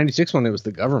the 96 one, it was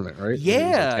the government, right?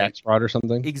 Yeah. It was tax fraud or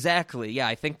something? Exactly, yeah.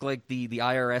 I think, like, the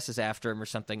IRS is after him or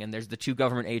something, and there's the two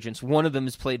government agents. One of them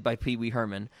is played by Pee Wee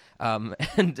Herman,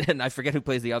 and I forget who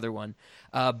plays the other one.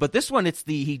 But this one, it's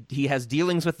he has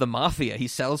dealings with the mafia. He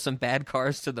sells some bad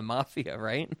cars to the mafia,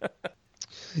 right?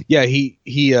 Yeah, he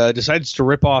decides to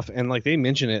rip off, and, like, they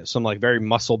mention it, some, like, very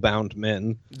muscle-bound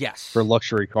men. Yes. For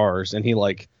luxury cars, and he,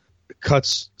 like,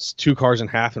 cuts two cars in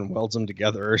half and welds them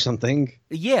together or something.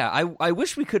 Yeah, I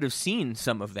wish we could have seen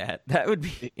some of that. That would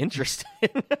be interesting.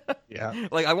 Yeah.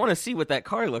 Like, I want to see what that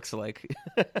car looks like.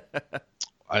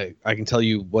 I can tell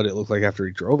you what it looked like after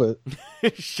he drove it.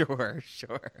 Sure.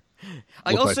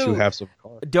 I Looked also like two halves of a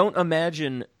car. don't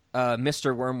imagine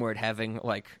Mr. Wormwood having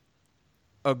like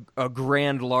a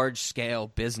grand, large-scale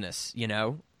business, you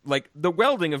know? Like, the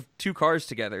welding of two cars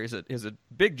together is a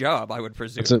big job, I would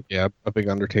presume. It's a big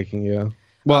undertaking, yeah.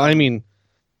 Well, I mean,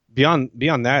 beyond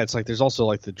that, it's like there's also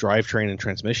like the drivetrain and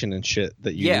transmission and shit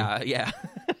that you yeah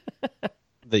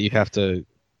that you have to.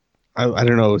 I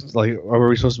don't know. Like, are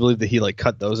we supposed to believe that he like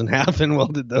cut those in half and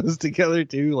welded those together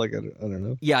too? Like, I don't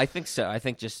know. Yeah, I think so. I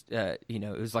think just it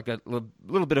was like a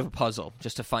little bit of a puzzle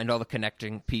just to find all the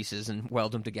connecting pieces and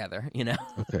weld them together. You know.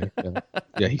 Okay.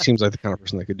 Yeah, he seems like the kind of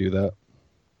person that could do that.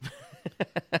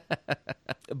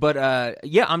 But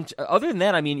other than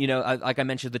that, I mean, like I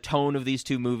mentioned, the tone of these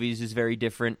two movies is very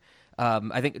different.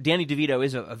 I think Danny DeVito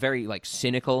is a very like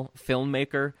cynical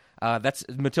filmmaker. That's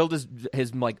Matilda's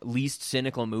his like least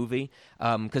cynical movie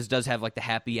because it does have like the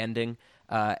happy ending,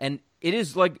 and it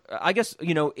is like I guess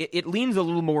it leans a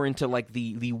little more into like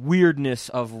the weirdness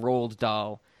of Roald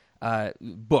Dahl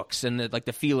books and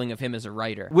the feeling of him as a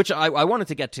writer, which I wanted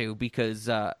to get to because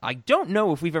I don't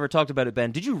know if we've ever talked about it,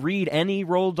 Ben. Did you read any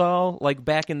Roald Dahl like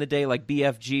back in the day, like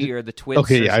BFG or the Twits?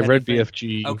 Okay, yeah, I read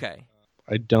BFG. Okay,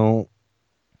 I don't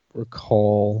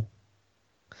recall.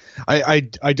 I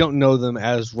don't know them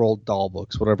as Roald Dahl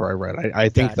books. Whatever I read, I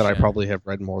think that I probably have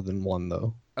read more than one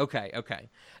though. Okay.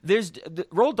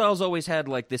 Roald Dahl's always had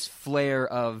like this flair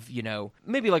of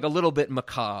maybe like a little bit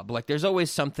macabre. Like there's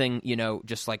always something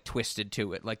just like twisted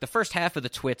to it. Like the first half of the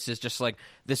Twits is just like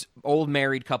this old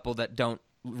married couple that don't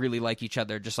really like each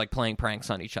other, just like playing pranks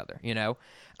on each other.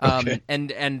 Okay.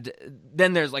 And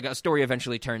then there's like a story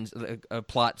eventually turns, a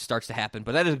plot starts to happen,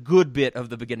 but that is a good bit of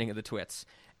the beginning of the Twits.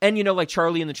 And, like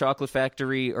Charlie and the Chocolate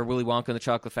Factory or Willy Wonka and the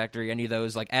Chocolate Factory, any of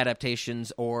those like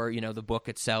adaptations or, the book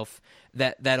itself,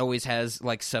 that always has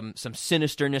like some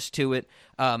sinisterness to it.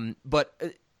 But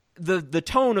the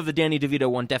tone of the Danny DeVito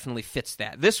one definitely fits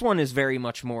that. This one is very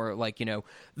much more like,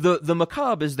 the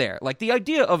macabre is there. Like the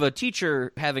idea of a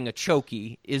teacher having a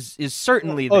chokey is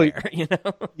certainly there,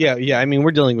 Yeah. I mean,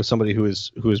 we're dealing with somebody who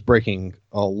is breaking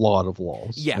a lot of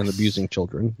laws and abusing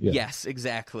children. Yeah. Yes,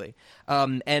 exactly.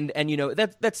 And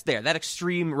that's there. That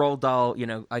extreme Roald Dahl,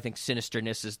 I think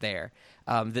sinisterness is there.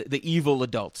 The evil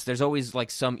adults. There's always like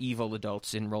some evil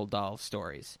adults in Roald Dahl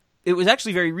stories. It was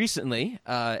actually very recently,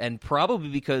 and probably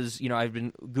because, I've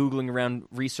been Googling around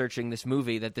researching this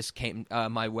movie that this came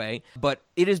my way, but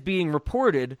it is being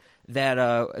reported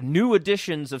that new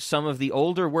editions of some of the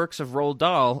older works of Roald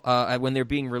Dahl, when they're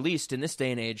being released in this day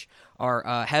and age,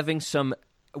 are having some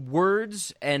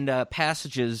words and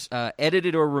passages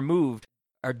edited or removed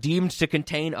are deemed to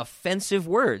contain offensive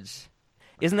words.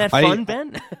 Isn't that fun,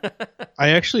 Ben?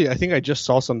 I think I just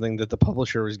saw something that the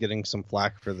publisher was getting some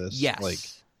flack for this. Yes. Like,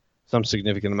 some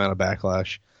significant amount of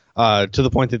backlash, to the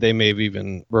point that they may have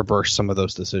even reversed some of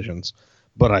those decisions.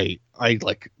 But I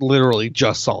like literally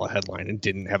just saw a headline and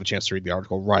didn't have a chance to read the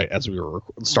article right as we were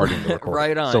starting to record.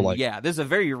 Right on. So, like, yeah, this is a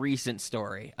very recent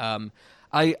story.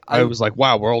 I was like,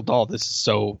 wow, Roald Dahl, this is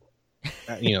so,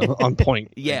 on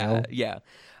point. Yeah.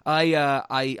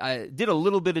 I did a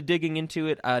little bit of digging into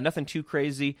it, nothing too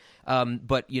crazy,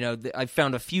 but I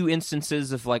found a few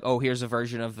instances of like, oh, here's a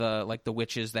version of the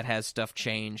witches that has stuff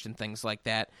changed and things like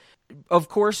that. Of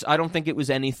course, I don't think it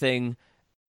was anything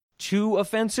too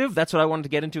offensive. That's what I wanted to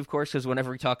get into, of course, because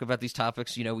whenever we talk about these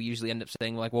topics, we usually end up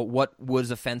saying like, well, what was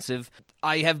offensive?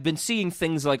 I have been seeing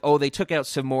things like, oh, they took out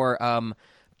some more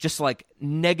just like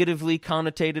negatively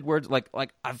connotated words,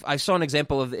 like I saw an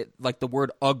example of it, like the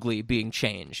word ugly being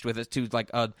changed with it to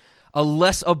like a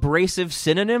less abrasive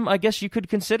synonym, I guess you could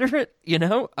consider it. Do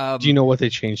you know what they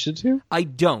changed it to? I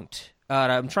don't.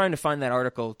 I'm trying to find that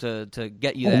article to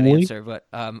get you that answer, but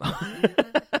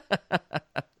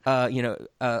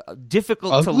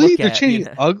difficult ugly? To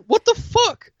look at. What the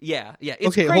fuck? Yeah. It's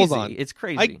okay, crazy. Hold on. It's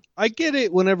crazy. I get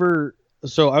it. Whenever,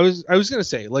 so I was gonna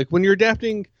say, like, when you're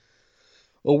adapting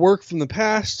a work from the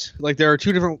past, like there are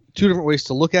two different ways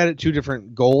to look at it, two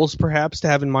different goals perhaps to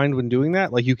have in mind when doing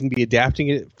that. Like you can be adapting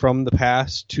it from the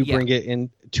past to bring it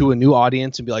into a new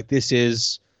audience and be like, this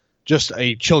is just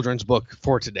a children's book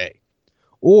for today.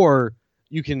 Or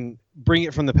you can bring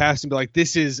it from the past and be like,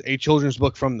 this is a children's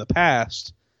book from the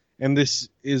past, and this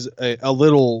is a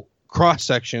little cross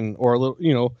section or a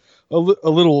little, a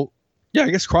little, I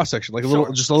guess cross section, like a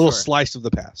little slice of the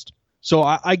past. So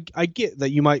I get that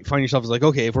you might find yourself as like,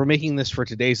 okay, if we're making this for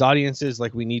today's audiences,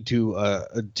 like we need to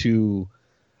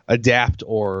adapt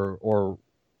or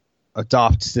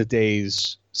adopt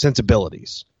today's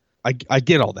sensibilities. I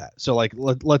get all that. So like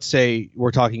let's say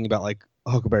we're talking about like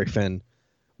Huckleberry Finn.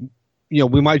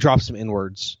 we might drop some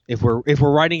N-words if we're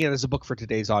writing it as a book for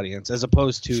today's audience, as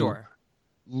opposed to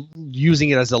using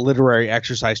it as a literary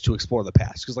exercise to explore the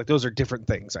past, because like those are different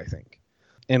things, I think.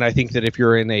 And I think that if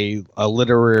you're in a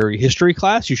literary history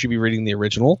class, you should be reading the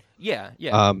original. Yeah.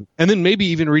 And then maybe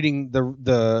even reading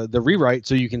the rewrite,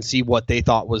 so you can see what they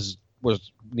thought was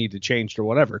needed changed or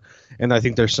whatever. And I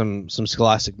think there's some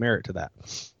scholastic merit to that.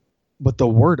 But the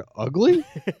word ugly,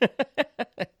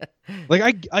 like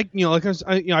I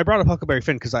brought up Huckleberry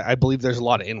Finn because I believe there's a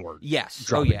lot of N-word. Yes.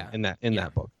 In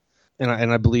that book, and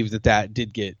I believe that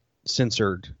did get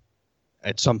censored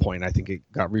at some point. I think it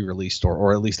got re-released,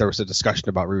 or at least there was a discussion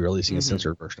about re-releasing a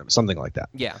censored version of it, something like that.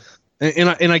 Yeah.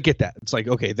 And I get that. It's like,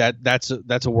 okay, that's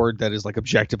a word that is like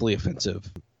objectively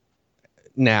offensive.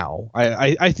 Now,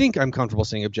 I think I'm comfortable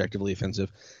saying objectively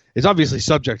offensive. It's obviously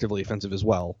subjectively offensive as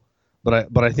well,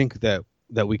 but I think that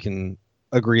we can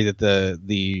agree that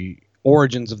the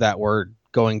origins of that word,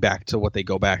 going back to what they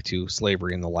go back to,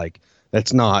 slavery and the like,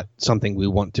 that's not something we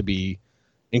want to be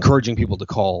encouraging people to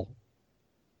call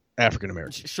African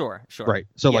American. Sure. Right.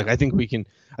 So like I think we can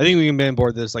be on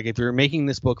board with this. Like if you're making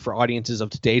this book for audiences of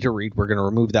today to read, we're going to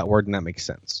remove that word, and that makes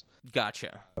sense.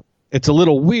 Gotcha. It's a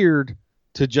little weird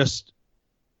to just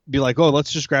be like, oh,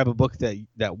 let's just grab a book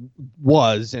that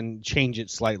was and change it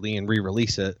slightly and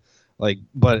re-release it. Like,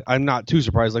 but I'm not too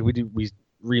surprised. Like we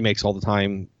remakes all the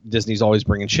time. Disney's always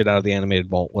bringing shit out of the animated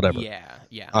vault, whatever.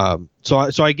 Yeah.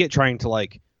 So I get trying to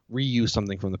like reuse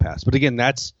something from the past, but again,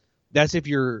 that's if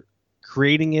you're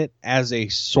creating it as a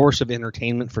source of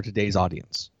entertainment for today's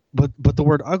audience. But the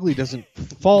word ugly doesn't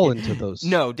fall into those.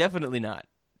 No, definitely not.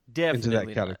 Definitely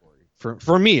into that category.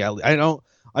 For me, I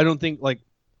don't think like.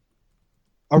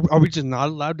 Are we just not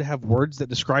allowed to have words that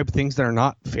describe things that are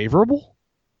not favorable?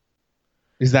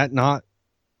 Is that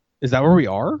where we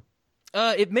are?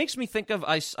 It makes me think of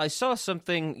I saw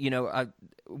something,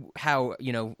 how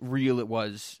real it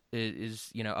was is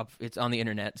it's on the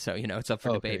internet, so it's up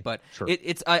for debate. But sure.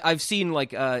 I've seen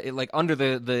like under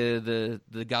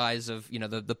the guise of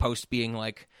the post being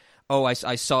like, oh, I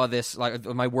saw this, like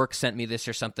my work sent me this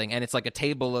or something, and it's like a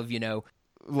table of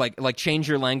like change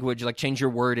your language, like change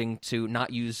your wording to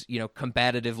not use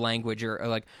combative language or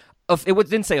like it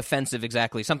didn't say offensive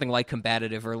exactly, something like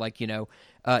combative or like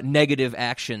negative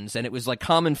actions, and it was like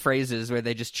common phrases where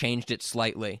they just changed it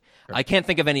slightly. Sure. I can't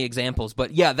think of any examples,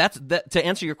 but yeah, that to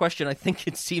answer your question, I think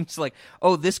it seems like,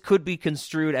 oh, this could be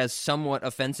construed as somewhat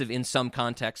offensive in some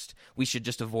context. We should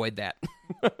just avoid that,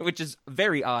 which is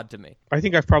very odd to me. I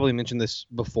think I've probably mentioned this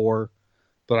before,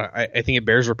 but I think it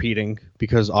bears repeating,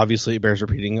 because obviously it bears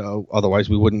repeating. Otherwise,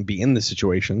 we wouldn't be in this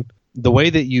situation. The way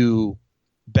that you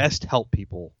best help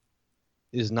people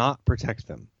is not protect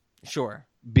them. Sure.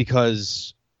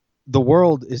 Because the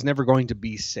world is never going to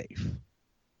be safe.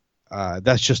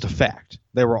 That's just a fact.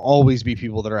 There will always be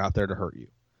people that are out there to hurt you,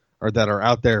 or that are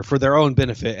out there for their own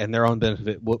benefit, and their own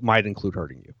benefit might include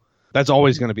hurting you. That's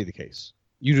always going to be the case.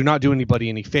 You do not do anybody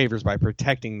any favors by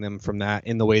protecting them from that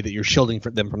in the way that you're shielding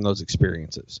them from those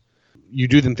experiences. You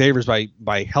do them favors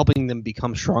by helping them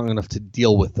become strong enough to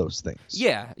deal with those things.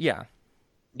 Yeah.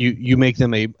 You make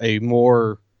them a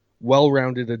more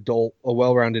well-rounded adult, a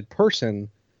well-rounded person,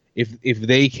 if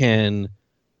they can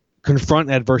confront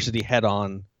adversity head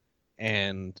on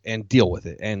and deal with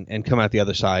it and come out the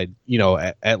other side,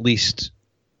 at least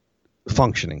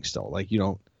functioning still. Like,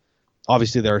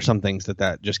 obviously there are some things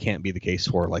that just can't be the case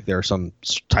for. Like there are some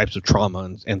types of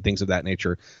trauma and things of that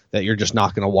nature that you're just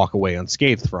not going to walk away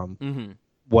unscathed from. Mm-hmm.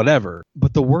 Whatever.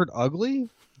 But the word ugly,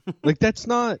 like that's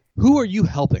not. Who are you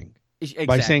helping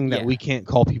by saying that we can't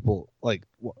call people like?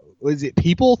 Is it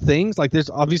people, things? Like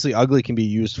there's obviously ugly can be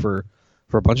used for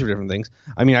a bunch of different things.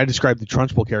 I mean, I described the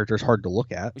Trunchbull character as hard to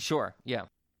look at. Sure. Yeah.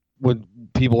 Would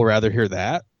people rather hear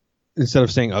that? Instead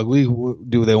of saying ugly,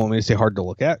 do they want me to say hard to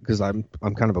look at? Because I'm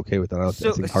kind of okay with that. I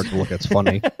think hard to look at's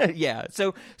funny. Yeah.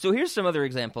 So here's some other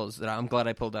examples that I'm glad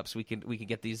I pulled up so we could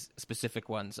get these specific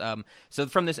ones. So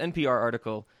from this NPR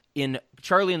article, in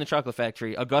Charlie and the Chocolate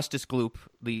Factory, Augustus Gloop,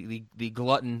 the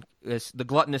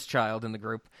gluttonous child in the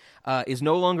group, is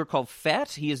no longer called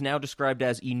fat. He is now described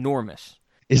as enormous.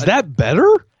 Is that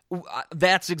better?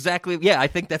 That's exactly. Yeah, I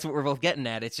think that's what we're both getting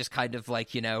at. It's just kind of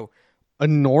like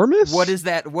enormous? What is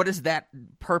that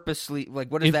purposely,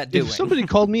 like, what is that doing? If somebody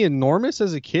called me enormous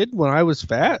as a kid when I was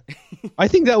fat, I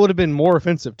think that would have been more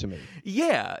offensive to me.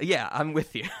 Yeah, I'm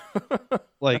with you.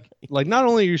 like not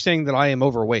only are you saying that I am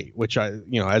overweight, which I,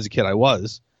 as a kid I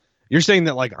was, You're saying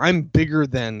that like I'm bigger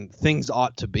than things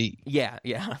ought to be. Yeah.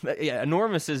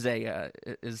 Enormous is a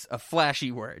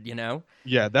flashy word, you know.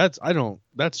 Yeah, that's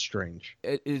strange.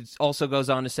 It also goes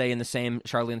on to say in the same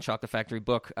Charlie and the Chocolate Factory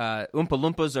book, Oompa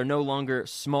Loompas are no longer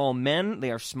small men; they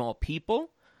are small people.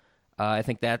 I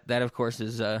think that of course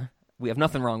is we have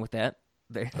nothing wrong with that.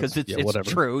 Because it's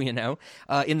true, you know.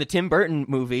 In the Tim Burton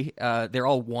movie, they're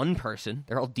all one person.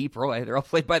 They're all Deep Roy. They're all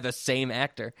played by the same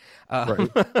actor.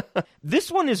 Right. This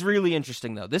one is really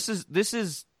interesting, though. This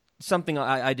is something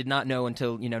I did not know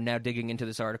until, now digging into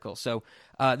this article. So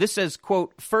this says,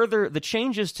 quote, further, the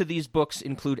changes to these books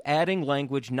include adding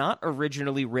language not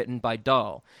originally written by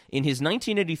Dahl. In his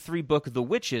 1983 book, The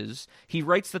Witches, he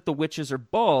writes that the witches are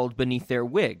bald beneath their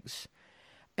wigs.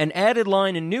 An added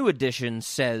line in new editions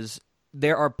says,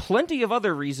 there are plenty of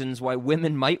other reasons why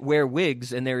women might wear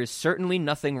wigs, and there is certainly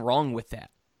nothing wrong with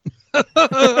that.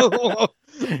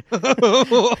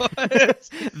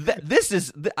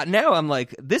 Now I'm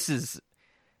like, this is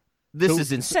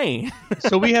insane.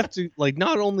 So we have to, like,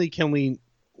 not only can we,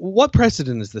 what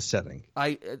precedent is this setting?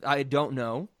 I don't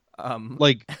know.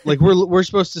 Like we're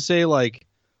supposed to say, like,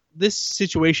 this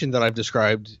situation that I've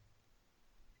described,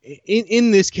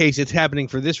 in this case, it's happening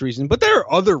for this reason, but there are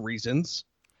other reasons.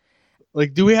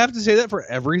 Like, do we have to say that for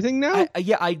everything now?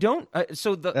 I don't.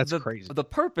 That's crazy. The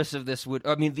purpose of this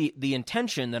the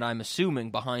intention that I'm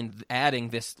assuming behind adding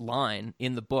this line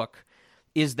in the book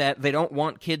is that they don't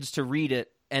want kids to read it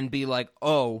and be like,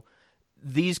 oh,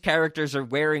 these characters are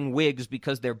wearing wigs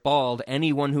because they're bald.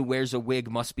 Anyone who wears a wig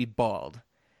must be bald.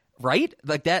 Right?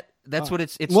 Like that's what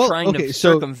it's trying to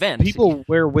circumvent. So people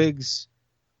wear wigs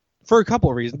for a couple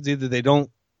of reasons. Either they don't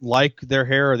like their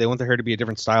hair, or they want their hair to be a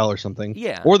different style or something.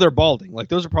 Yeah. Or they're balding. Like,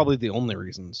 those are probably the only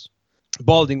reasons.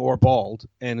 Balding or bald.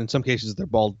 And in some cases, they're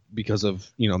bald because of,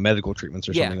 medical treatments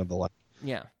or something of the like.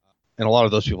 Yeah. And a lot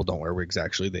of those people don't wear wigs,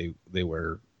 actually. They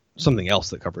wear something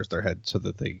else that covers their head so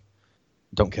that they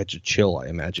don't catch a chill, I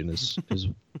imagine, is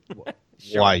sure.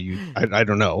 Why you... I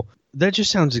don't know. That just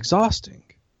sounds exhausting.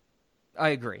 I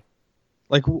agree.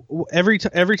 Like, every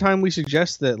time we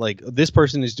suggest that, like, this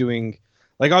person is doing...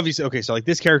 Like, obviously, okay, so, like,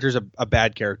 this character is a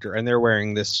bad character, and they're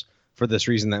wearing this for this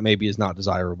reason that maybe is not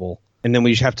desirable. And then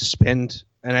we just have to spend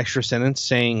an extra sentence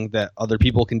saying that other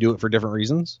people can do it for different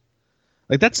reasons.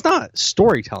 Like, that's not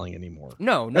storytelling anymore.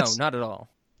 No, not at all.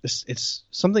 It's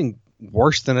something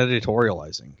worse than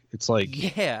editorializing. It's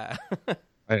like... Yeah.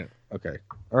 Okay.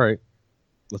 All right.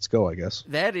 Let's go, I guess.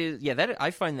 I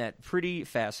find that pretty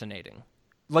fascinating.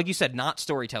 Like you said, not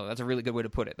storytelling. That's a really good way to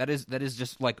put it. That is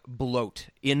just like bloat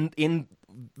in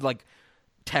like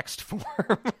text form.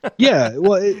 Yeah,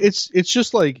 well, it's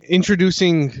just like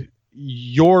introducing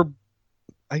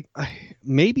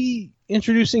maybe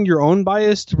introducing your own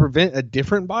bias to prevent a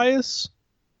different bias,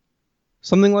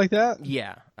 something like that.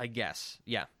 Yeah, I guess.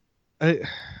 Yeah. I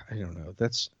don't know.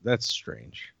 That's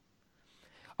strange.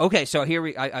 Okay, so here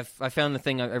I found the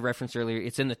thing I referenced earlier.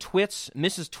 It's in the Twits.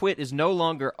 Mrs. Twit is no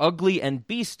longer ugly and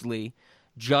beastly,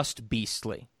 just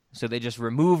beastly. So they just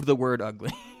removed the word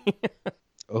ugly.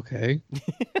 Okay.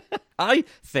 I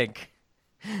think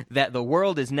that the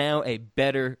world is now a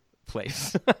better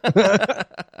place.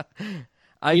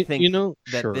 I think that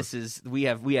sure. this is we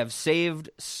have saved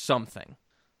something.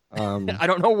 I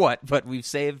don't know what, but we've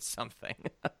saved something.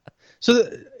 So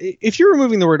if you're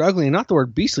removing the word ugly and not the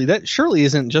word beastly, that surely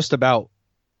isn't just about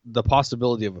the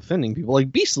possibility of offending people.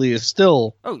 Like, beastly is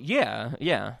still... Oh,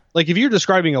 yeah. Like, if you're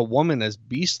describing a woman as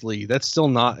beastly, that's still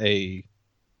not a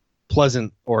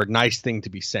pleasant or nice thing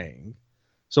to be saying.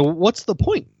 So what's the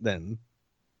point, then?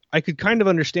 I could kind of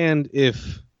understand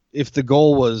if the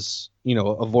goal was,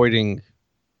 avoiding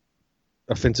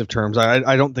offensive terms.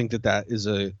 I don't think that is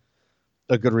a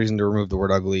good reason to remove the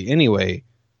word ugly anyway.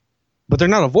 But they're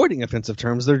not avoiding offensive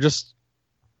terms. They're just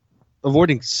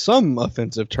avoiding some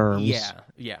offensive terms.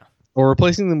 Yeah. Or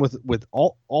replacing them with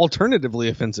alternatively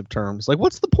offensive terms. Like,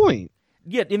 what's the point?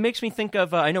 Yeah, it makes me think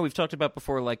of, I know we've talked about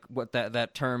before, like, what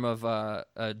that term of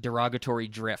derogatory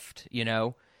drift,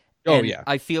 Oh, and yeah.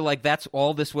 I feel like that's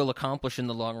all this will accomplish in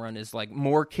the long run is, like,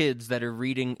 more kids that are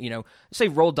reading, say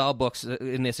Roald Dahl books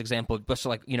in this example, but,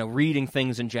 like, reading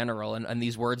things in general, and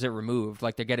these words are removed.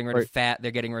 Like, they're getting rid of fat,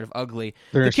 they're getting rid of ugly.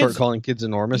 They're going to start calling kids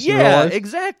enormous in real life?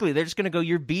 Exactly. They're just going to go,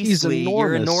 you're beastly,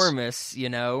 you're enormous,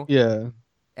 Yeah.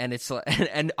 And it's like,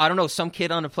 and I don't know, some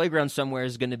kid on a playground somewhere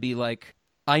is going to be like,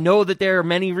 I know that there are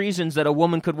many reasons that a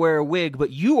woman could wear a wig, but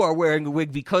you are wearing a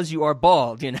wig because you are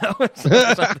bald,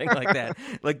 something like that.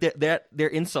 Like their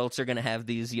insults are going to have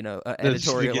these,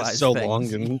 editorialized so things.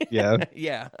 Long and yeah,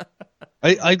 yeah.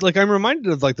 I'm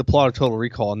reminded of like the plot of Total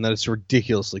Recall, and that it's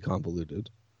ridiculously convoluted.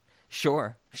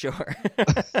 Sure.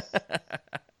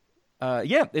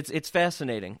 Yeah, it's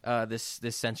fascinating, this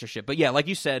censorship. But yeah, like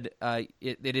you said,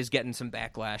 it is getting some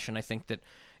backlash, and I think that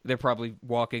they're probably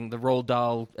walking the Roald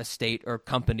Dahl estate or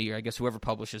company, or I guess whoever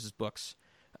publishes his books,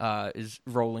 is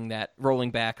rolling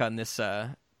back on this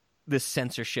this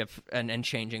censorship and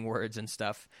changing words and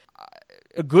stuff.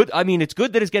 It's good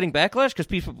that it's getting backlash because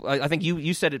people. I think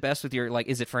you said it best with your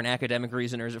is it for an academic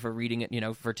reason or is it for reading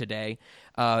it for today,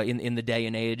 in the day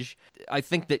and age. I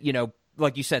think that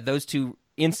like you said, those two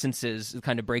instances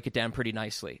kind of break it down pretty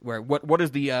nicely. Where what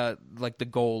is the the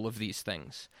goal of these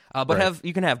things? But right.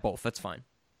 You can have both. That's fine.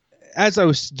 As I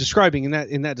was describing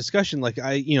in that discussion,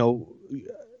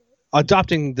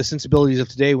 adopting the sensibilities of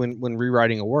today when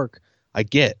rewriting a work, I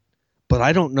get, but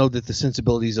I don't know that the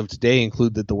sensibilities of today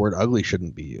include that the word ugly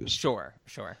shouldn't be used. Sure.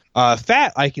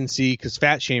 Fat I can see because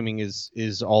fat shaming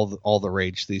is all the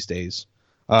rage these days.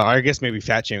 I guess maybe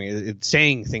fat shaming.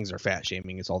 Saying things are fat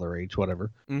shaming is all the rage.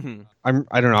 Whatever. Mm-hmm.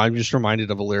 I don't know. I'm just reminded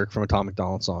of a lyric from a Tom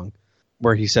MacDonald song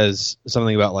where he says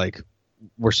something about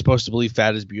we're supposed to believe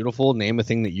fat is beautiful. Name a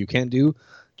thing that you can't do.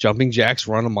 Jumping jacks,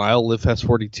 run a mile, live past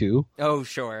 42. Oh,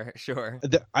 sure.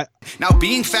 Now,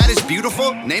 being fat is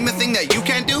beautiful. Name a thing that you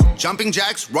can't do. Jumping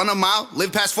jacks, run a mile,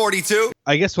 live past 42.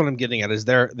 I guess what I'm getting at is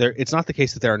it's not the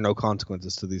case that there are no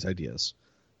consequences to these ideas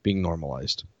being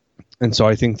normalized. And so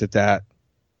I think that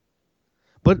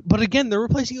but again, they're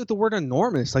replacing it with the word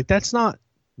enormous.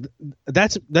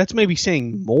 That's maybe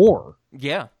saying more.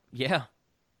 Yeah.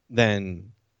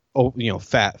 Than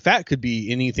fat. Fat could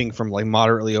be anything from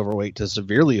moderately overweight to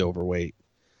severely overweight.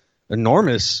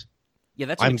 Enormous. Yeah,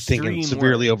 that's I'm thinking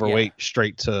severely overweight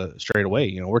straight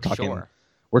away.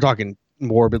 We're talking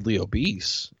morbidly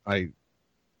obese. I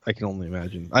can only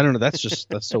imagine. I don't know.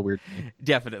 That's so weird.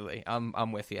 Definitely,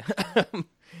 I'm with you.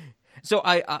 So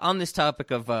I on this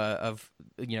topic of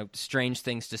strange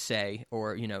things to say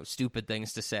or stupid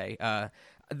things to say.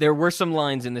 There were some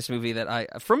lines in this movie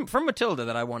that from Matilda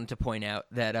that I wanted to point out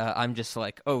that I'm just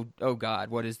like, oh God,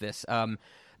 what is this?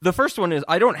 The first one is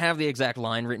I don't have the exact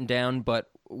line written down, but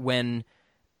when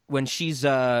she's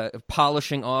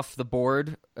polishing off the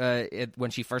board when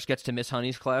she first gets to Miss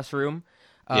Honey's classroom,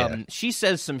 she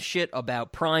says some shit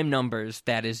about prime numbers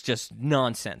that is just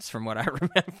nonsense from what I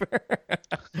remember.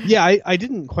 Yeah, I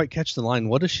didn't quite catch the line.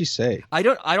 What does she say? I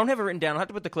don't have it written down. I'll have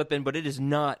to put the clip in, but it is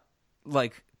not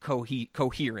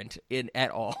coherent at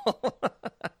all.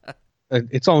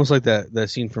 It's almost like that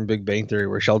scene from Big Bang Theory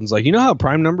where Sheldon's like, how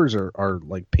prime numbers are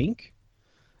pink?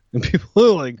 And people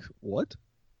are like, what?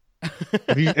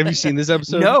 Have you seen this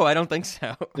episode? No, I don't think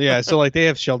so. Yeah, so they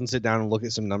have Sheldon sit down and look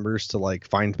at some numbers to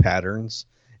find patterns.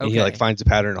 And he finds a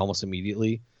pattern almost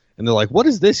immediately. And they're like, what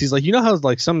is this? He's like,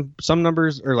 how some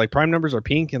numbers or prime numbers are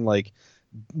pink and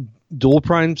dual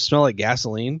primes smell like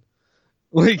gasoline?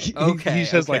 He has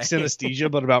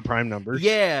synesthesia, but about prime numbers.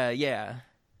 Yeah.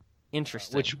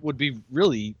 Interesting. Which would be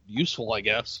really useful, I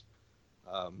guess.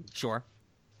 Sure.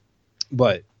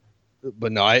 But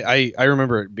no, I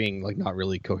remember it being not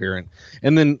really coherent.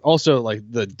 And then also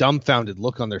the dumbfounded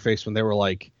look on their face when they were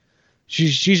like,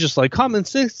 she's just like, common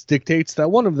sense dictates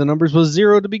that one of the numbers was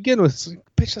 0 to begin with. It's like,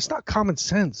 bitch, that's not common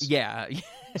sense. Yeah.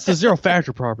 It's the zero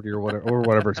factor property or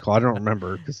whatever it's called. I don't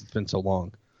remember because it's been so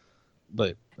long.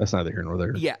 But that's neither here nor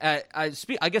there. Yeah,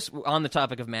 I guess on the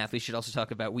topic of math, we should also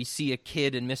talk about we see a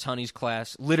kid in Miss Honey's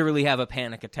class literally have a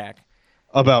panic attack.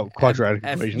 About quadratic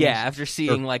equations? Yeah, after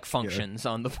seeing functions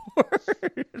on the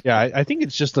board. Yeah, I think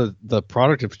it's just the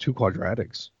product of two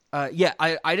quadratics. Yeah,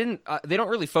 I didn't. They don't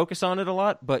really focus on it a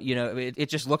lot, but it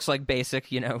just looks like basic.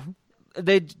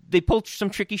 They pull some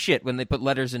tricky shit when they put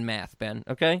letters in math, Ben.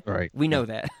 Okay, right? We know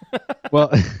that. Well,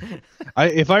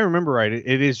 if I remember right,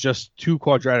 it is just two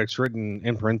quadratics written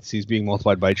in parentheses being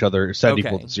multiplied by each other, set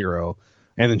equal to 0,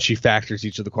 and then she factors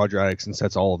each of the quadratics and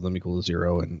sets all of them equal to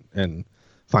 0, and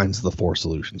finds the 4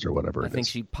 solutions or whatever. I think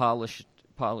she polished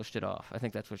it off. I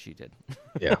think that's what she did.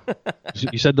 Yeah,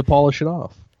 you said to polish it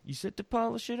off. You said to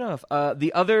polish it off.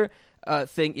 The other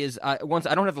thing is, I don't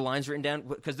have the lines written down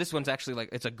because this one's actually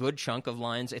it's a good chunk of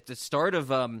lines. It's the start of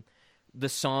the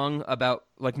song about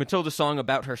Matilda's song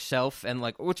about herself and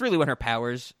what's really when her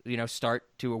powers start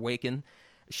to awaken.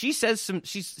 She says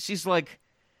she's like,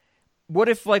 what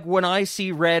if when I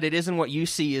see red, it isn't what you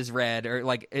see is red, or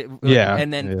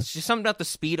and then she's something about the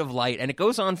speed of light, and it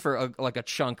goes on for a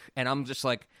chunk, and I'm just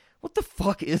like, what the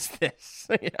fuck is this?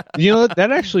 That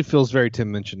actually feels very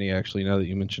Tim Minchin-y, actually, now that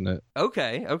you mention it.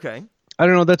 Okay. I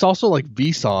don't know. That's also like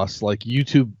Vsauce,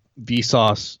 YouTube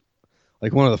Vsauce.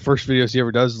 One of the first videos he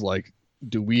ever does is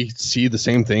do we see the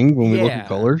same thing when we look at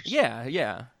colors?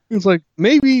 Yeah. It's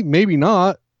maybe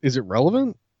not. Is it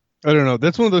relevant? I don't know.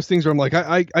 That's one of those things where I'm like,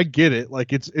 I get it.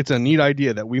 Like it's a neat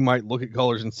idea that we might look at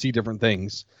colors and see different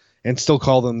things and still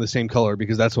call them the same color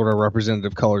because that's what our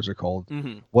representative colors are called.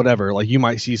 Mm-hmm. Whatever. Like you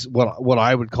might see what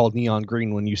I would call neon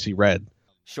green when you see red.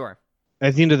 Sure.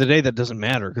 At the end of the day, that doesn't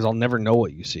matter because I'll never know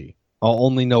what you see. I'll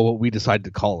only know what we decide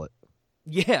to call it.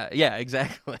 Yeah,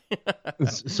 exactly.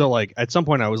 So like at some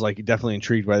point I was like definitely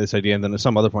intrigued by this idea, and then at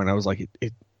some other point I was like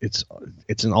it's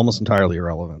almost entirely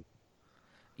irrelevant.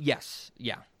 Yes,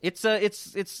 yeah. It's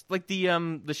like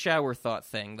the shower thought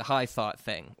thing, the high thought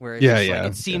thing, where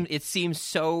it's it seems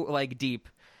so like deep,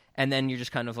 and then you're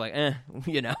just kind of like,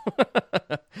 you know,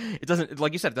 it doesn't,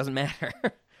 like you said, it doesn't matter.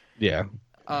 Yeah.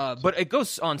 But it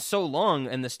goes on so long,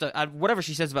 and the stuff, whatever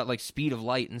she says about like speed of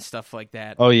light and stuff like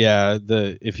that. Oh yeah,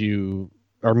 if you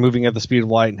are moving at the speed of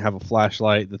light and have a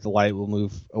flashlight, that the light will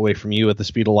move away from you at the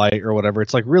speed of light or whatever.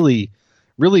 It's like really,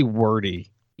 really wordy.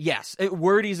 Yes,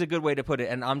 wordy is a good way to put it,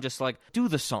 and I'm just like, do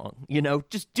the song, you know,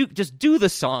 just do the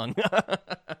song.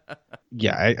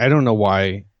 Yeah, I don't know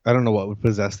why. I don't know what would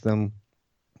possess them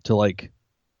to like,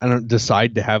 I don't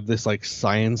decide to have this like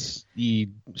science-y,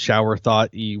 shower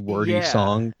thought-y, wordy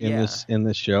song in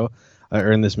this show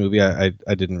or in this movie. I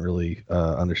didn't really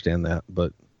understand that,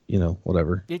 but you know,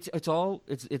 whatever. It's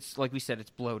like we said, it's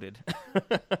bloated.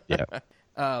 Yeah.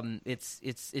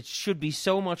 It should be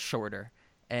so much shorter.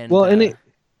 And and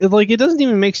it doesn't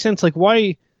even make sense. Like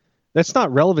why? That's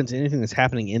not relevant to anything that's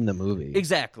happening in the movie.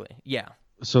 Exactly. Yeah.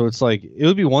 So it's like it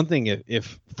would be one thing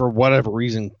if for whatever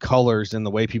reason colors and the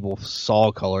way people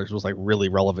saw colors was like really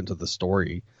relevant to the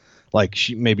story. Like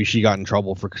maybe she got in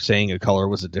trouble for saying a color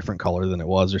was a different color than it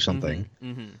was or something.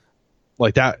 Mm-hmm.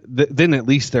 Like that. Then at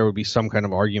least there would be some kind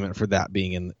of argument for that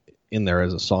being in there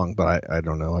as a song. But I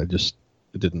don't know. It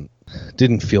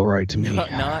didn't feel right to me.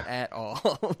 Not at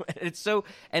all.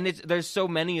 There's so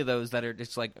many of those that are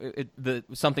just like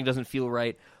something doesn't feel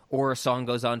right, or a song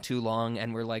goes on too long,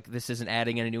 and we're like, this isn't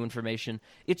adding any new information.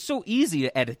 It's so easy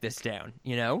to edit this down,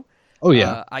 you know? Oh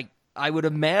yeah. I would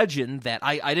imagine that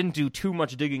I didn't do too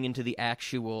much digging into the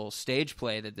actual stage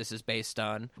play that this is based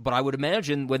on, but I would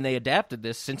imagine when they adapted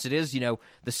this, since it is, you know,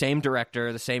 the same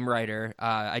director, the same writer,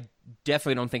 I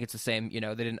definitely don't think it's the same, you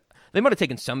know, they might have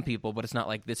taken some people, but it's not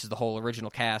like this is the whole original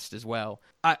cast as well.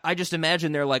 I just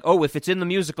imagine they're like, oh, if it's in the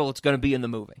musical, it's going to be in the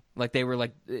movie. Like they were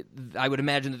like, I would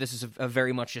imagine that this is a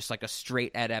very much just like a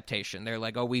straight adaptation. They're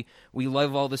like, oh, we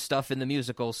love all this stuff in the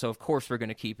musical, so of course we're going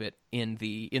to keep it in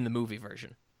the movie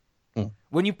version.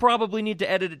 When you probably need to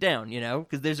edit it down, you know,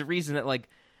 because there's a reason that like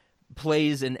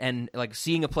plays and like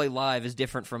seeing a play live is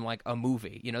different from like a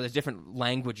movie. You know, there's different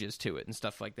languages to it and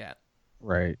stuff like that.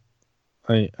 Right.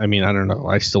 I mean, I don't know.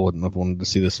 I still wouldn't have wanted to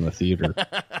see this in a theater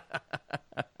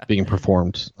being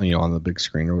performed, you know, on the big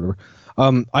screen or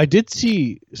whatever. I did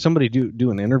see somebody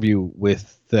do an interview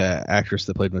with the actress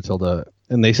that played Matilda,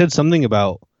 and they said something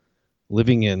about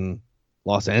living in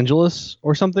Los Angeles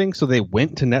or something. So they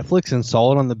went to Netflix and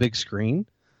saw it on the big screen.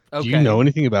 Okay. Do you know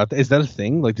anything about that? Is that a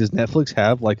thing? Like, does Netflix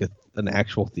have like an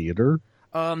actual theater?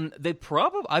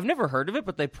 I've never heard of it,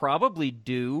 but they probably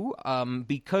do.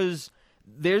 Because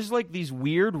there's like these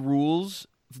weird rules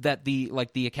that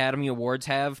the Academy Awards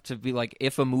have to be like,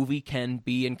 if a movie can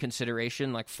be in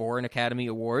consideration like for an Academy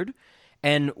Award.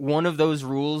 And one of those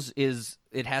rules is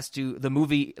the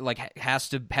movie like has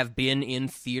to have been in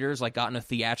theaters, like gotten a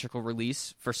theatrical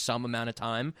release for some amount of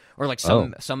time, or like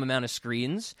some amount of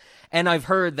screens. And I've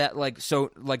heard that like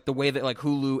the way that like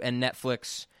Hulu and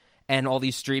Netflix and all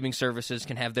these streaming services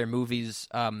can have their movies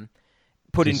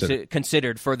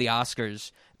considered for the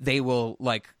Oscars, they will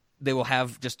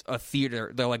have just a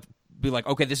theater. They'll like be like,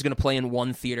 okay, this is going to play in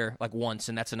one theater like once,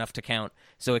 and that's enough to count,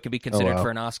 so it can be considered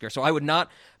for an Oscar. So I would not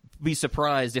be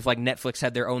surprised if like Netflix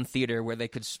had their own theater where they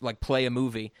could like play a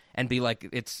movie and be like,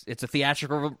 it's a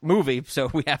theatrical movie,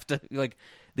 so we have to like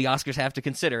the Oscars have to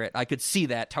consider it. I could see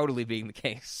that totally being the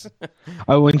case.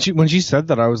 When she said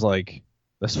that, I was like,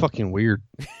 that's fucking weird.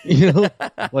 You know,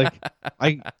 like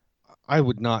I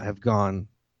would not have gone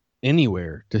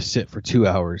anywhere to sit for 2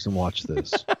 hours and watch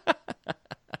this.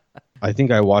 I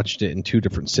think I watched it in 2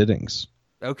 different sittings.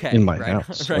 Okay, in my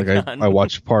house. Right like I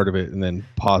watched part of it and then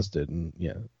paused it, and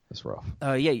yeah, that's rough.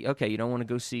 Yeah, okay. You don't want to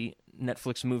go see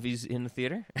Netflix movies in the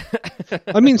theater?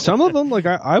 I mean, some of them, like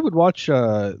I would watch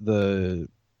the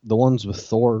ones with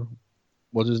Thor.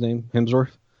 What's his name?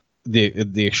 Hemsworth.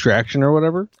 The Extraction or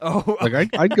whatever. Oh,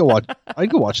 like I'd go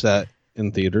watch that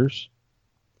in theaters.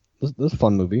 That's a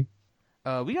fun movie.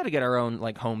 We got to get our own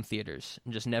like home theaters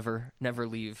and just never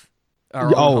leave our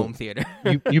own home theater.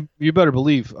 you better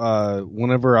believe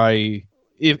whenever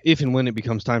if and when it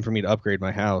becomes time for me to upgrade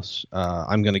my house,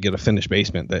 I'm going to get a finished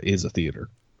basement that is a theater.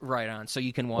 Right on. So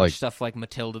you can watch stuff like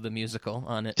Matilda the musical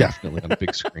on it. Definitely on a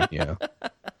big screen. Yeah.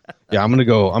 Yeah, I'm gonna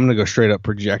go straight up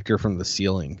projector from the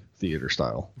ceiling, theater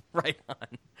style. Right on.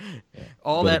 Yeah.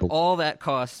 All that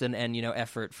costs and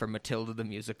effort for Matilda the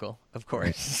musical, of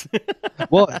course.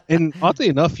 Well, and oddly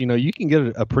enough, you can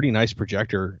get a pretty nice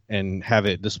projector and have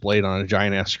it displayed on a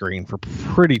giant ass screen for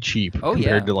pretty cheap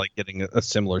compared to like getting a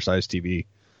similar size TV.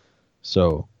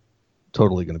 So,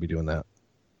 totally going to be doing that.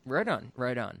 Right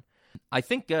on. I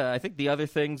think the other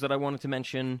things that I wanted to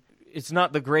mention. It's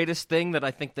not the greatest thing that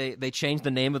I think they changed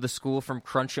the name of the school from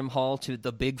Cruncham Hall to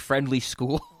the Big Friendly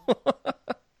School.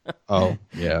 Oh,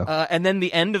 yeah. And then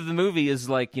the end of the movie is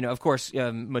like, of course,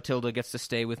 Matilda gets to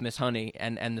stay with Miss Honey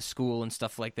and the school and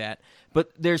stuff like that.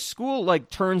 But their school like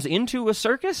turns into a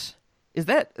circus? Is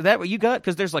that what you got?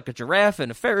 Because there's like a giraffe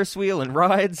and a Ferris wheel and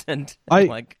rides and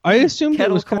I assumed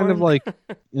it was kind of like,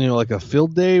 like a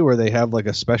field day where they have like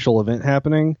a special event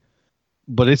happening,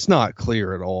 but it's not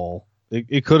clear at all.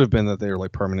 It could have been that they were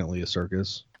like permanently a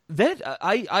circus. That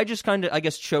I just kind of, I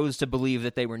guess, chose to believe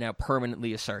that they were now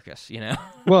permanently a circus,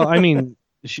 Well, I mean,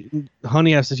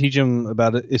 Honey has to teach him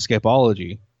about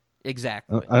escapology.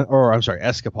 Exactly. Or, I'm sorry,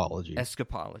 escapology.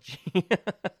 Escapology.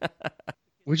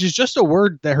 Which is just a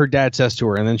word that her dad says to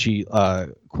her, and then she,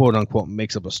 quote unquote,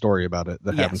 makes up a story about it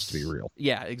that happens to be real.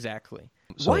 Yeah, exactly.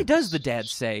 So, why does the dad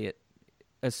say it,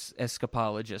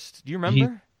 escapologist? Do you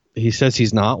remember? He says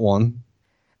he's not one.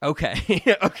 Okay.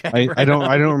 Okay. I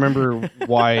don't remember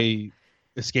why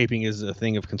escaping is a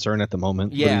thing of concern at the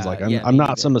moment. Yeah, but he's like, I'm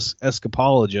not some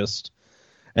escapologist.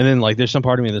 And then like there's some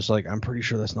part of me that's like, I'm pretty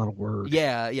sure that's not a word.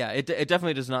 Yeah. It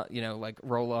definitely does not, like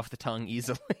roll off the tongue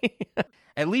easily.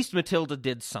 At least Matilda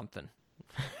did something.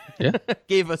 Yeah.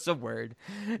 Gave us a word.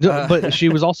 But she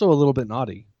was also a little bit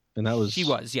naughty. And that was... She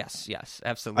was, yes,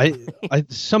 absolutely.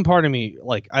 Some part of me,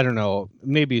 like, I don't know,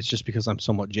 maybe it's just because I'm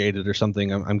somewhat jaded or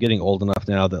something. I'm getting old enough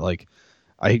now that, like,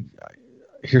 I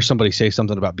hear somebody say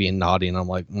something about being naughty, and I'm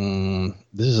like,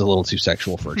 this is a little too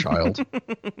sexual for a child.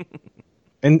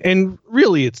 and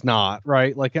really, it's not,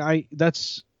 right? Like,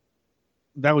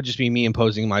 that would just be me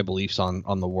imposing my beliefs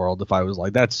on the world if I was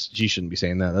like, she shouldn't be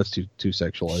saying that. That's too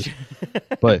sexualized.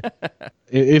 But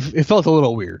it felt a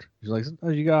little weird. She's like,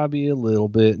 sometimes you gotta be a little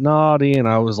bit naughty, and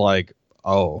I was like,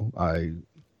 I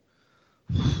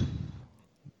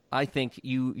think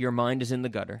your mind is in the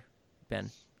gutter,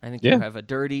 Ben. I think you have a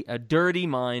dirty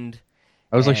mind.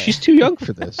 I was like, she's too young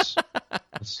for this.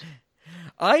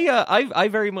 I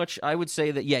very much I would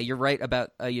say that you're right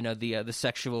about the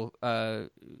sexual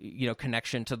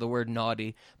connection to the word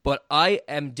naughty, but I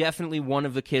am definitely one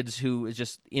of the kids who is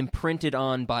just imprinted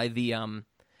on by the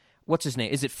what's his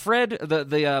name? Is it Fred,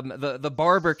 the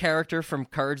barber character from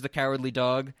Courage the Cowardly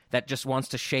Dog that just wants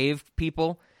to shave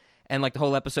people? And like the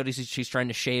whole episode, she's trying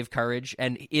to shave Courage,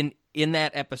 and in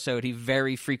that episode, he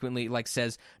very frequently like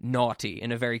says naughty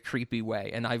in a very creepy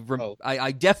way, and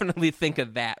I definitely think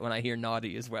of that when I hear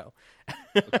naughty as well.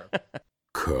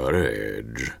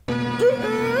 Courage.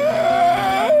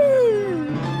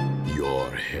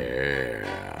 Your hair.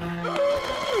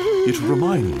 It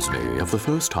reminds me of the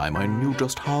first time I knew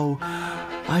just how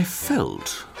I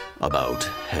felt about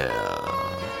hair.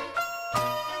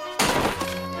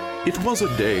 It was a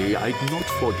day I'd not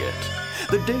forget.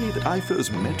 The day that I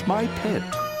first met my pet.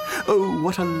 Oh,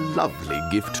 what a lovely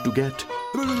gift to get.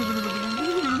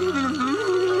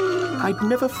 I'd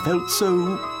never felt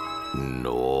so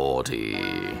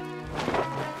naughty.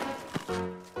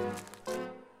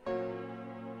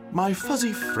 My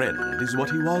fuzzy friend is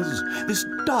what he was, this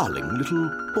darling little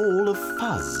ball of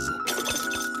fuzz.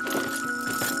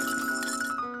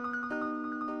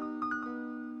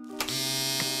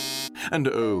 And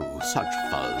oh, such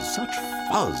fuzz,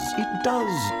 it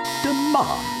does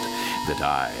demand that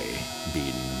I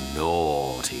be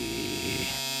naughty.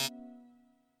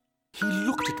 He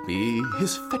looked at me,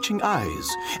 his fetching eyes,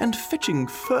 and fetching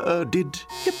fur did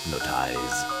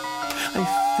hypnotize. I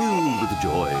filled with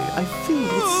joy, I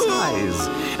filled with sighs,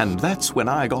 and that's when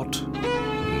I got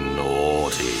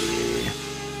naughty.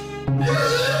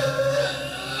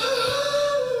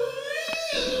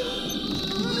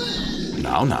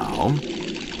 Now.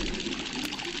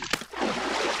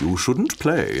 You shouldn't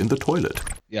play in the toilet.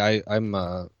 Yeah, I'm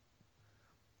I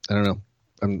don't know.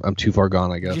 I'm too far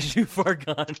gone, I guess. You're too far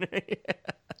gone.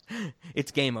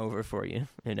 It's game over for you.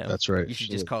 That's right. You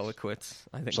should just call it quits.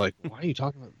 I think. It's like, why are you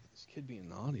talking about this kid being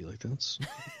naughty? Like that's.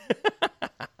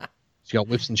 She got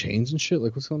whips and chains and shit.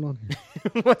 Like, what's going on here?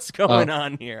 What's going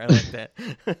on here? I like that.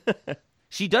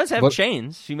 She does have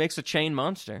chains. She makes a chain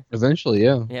monster. Eventually,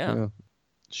 yeah.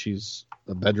 She's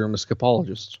a bedroom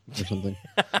escapologist or something.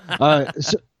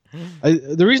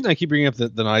 The reason I keep bringing up the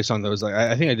Naughty song though is like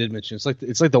I think I did mention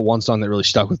it's like the one song that really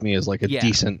stuck with me as like a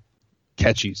decent,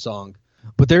 catchy song.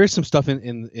 But there is some stuff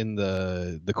in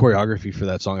the choreography for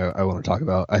that song I want to talk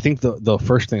about. I think the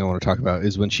first thing I want to talk about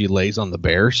is when she lays on the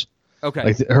bears. Okay.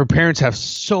 Like her parents have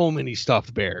so many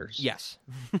stuffed bears. Yes.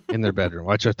 in their bedroom,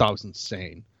 which I thought was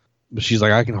insane. But she's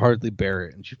like, I can hardly bear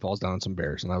it, and she falls down on some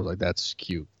bears, and I was like, that's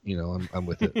cute. You know, I'm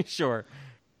with it. Sure.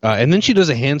 And then she does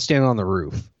a handstand on the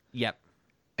roof. Yep.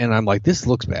 And I'm like, this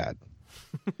looks bad.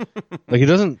 Like it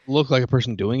doesn't look like a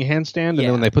person doing a handstand. And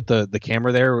then when they put the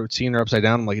camera there, seeing her upside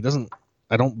down, I'm like,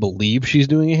 I don't believe she's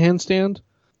doing a handstand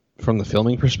from the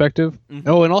filming perspective. Mm-hmm.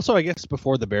 Oh, and also I guess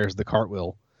before the bears, the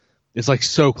cartwheel. It's like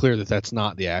so clear that that's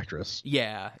not the actress.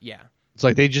 Yeah, yeah. It's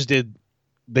like they did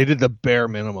the bare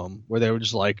minimum where they were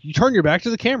just like, you turn your back to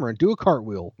the camera and do a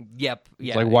cartwheel. Yep. Yeah.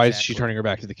 It's like, why is she turning her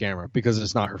back to the camera? Because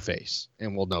it's not her face,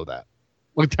 and we'll know that.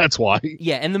 Like that's why.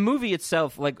 Yeah, and the movie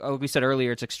itself, like we said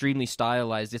earlier, it's extremely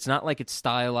stylized. It's not like it's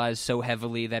stylized so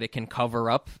heavily that it can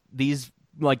cover up these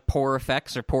like poor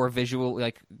effects or poor visual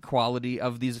like quality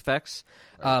of these effects.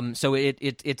 So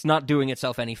it's not doing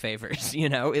itself any favors, you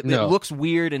know. It looks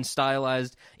weird and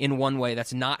stylized in one way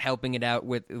that's not helping it out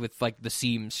with like the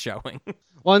seams showing.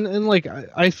 Well, and like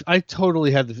I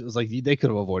totally had it was like they could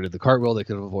have avoided the cartwheel, they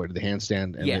could have avoided the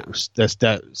handstand, and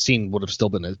that scene would have still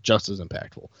been just as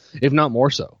impactful, if not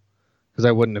more so, because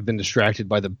I wouldn't have been distracted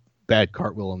by the bad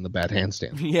cartwheel and the bad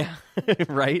handstand. Yeah,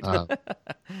 right.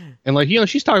 And like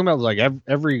she's talking about like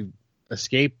every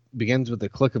escape begins with the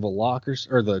click of a lock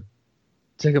or the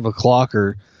tick of a clock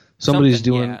or somebody's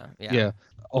doing. Yeah.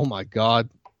 Oh my God,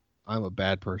 I'm a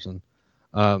bad person.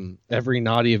 Every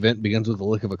naughty event begins with the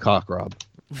lick of a cock, Rob.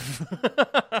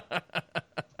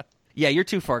 Yeah, you're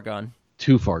too far gone.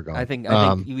 Too far gone. I think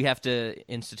we have to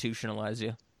institutionalize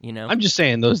you. You know, I'm just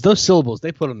saying those syllables,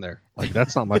 they put them there. Like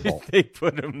that's not my fault. They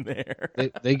put them there.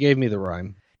 They gave me the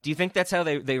rhyme. Do you think that's how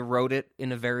they wrote it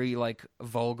in a very like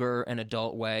vulgar and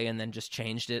adult way, and then just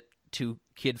changed it to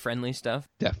kid friendly stuff?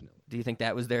 Definitely. Do you think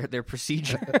that was their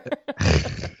procedure?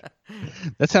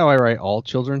 That's how I write all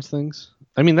children's things.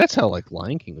 I mean, that's how like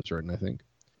Lion King was written. I think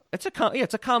it's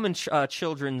a common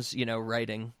children's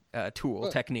writing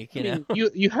tool technique.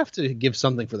 You have to give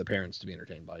something for the parents to be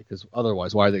entertained by, because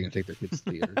otherwise, why are they going to take their kids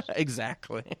to theaters?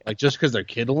 Exactly. Like just because their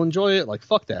kid will enjoy it, like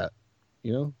fuck that.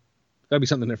 You know, gotta be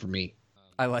something there for me.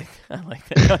 I like that.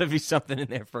 Gotta be something in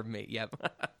there for me. Yep.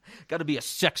 Gotta be a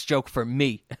sex joke for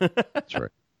me. That's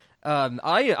right.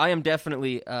 I am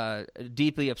definitely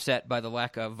deeply upset by the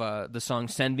lack of the song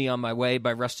 "Send Me on My Way"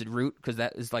 by Rusted Root, because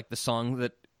that is like the song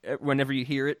that whenever you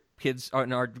hear it, kids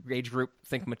in our age group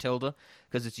think Matilda,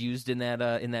 because it's used in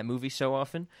that movie so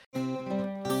often.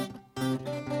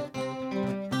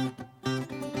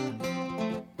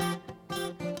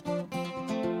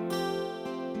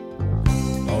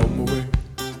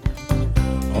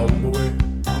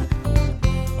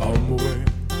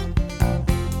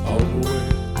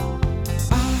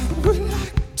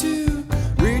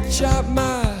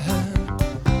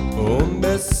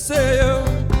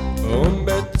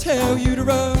 Tell you to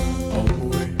run on the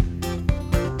way.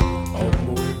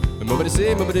 Nobody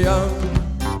say, nobody on.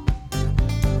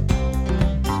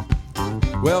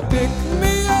 Well, pick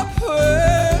me up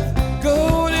with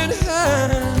golden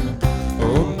hand.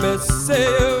 Me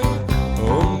say,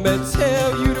 me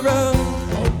tell you to run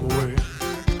on the way.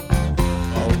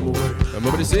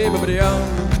 Nobody say, nobody on.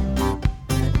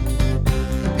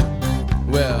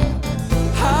 Well,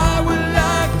 I would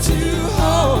like to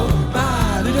hold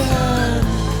my little hand.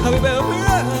 I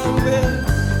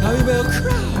will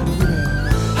cry.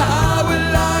 I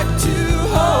would like to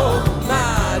hold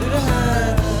my little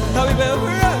hand.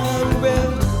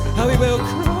 I will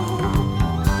cry.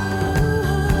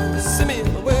 Send me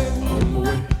away.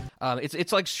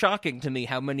 It's like shocking to me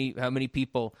how many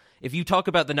people, if you talk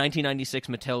about the 1996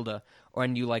 Matilda,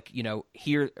 and you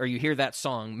hear that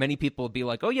song, many people will be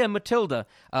like, oh yeah, Matilda,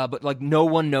 but like no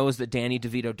one knows that Danny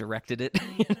DeVito directed it.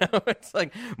 It's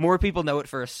like more people know it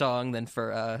for a song than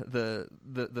for the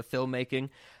filmmaking.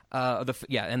 And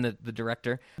the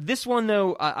director. This one,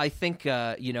 though, I think,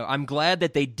 I'm glad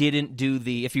that they didn't do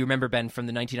if you remember, Ben, from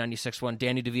the 1996 one,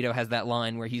 Danny DeVito has that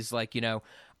line where he's like,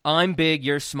 I'm big,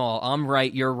 you're small. I'm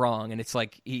right, you're wrong. And it's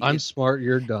like I'm smart,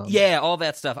 you're dumb. Yeah, all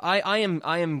that stuff. I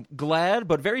am glad,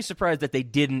 but very surprised that they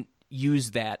didn't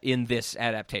use that in this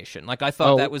adaptation. Like I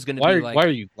thought that was going to be like. Why are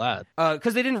you glad?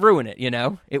 Because they didn't ruin it.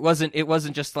 It wasn't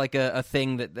just like a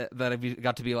thing that I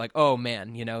got to be like, oh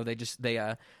man,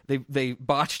 they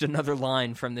botched another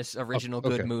line from this original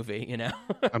good movie.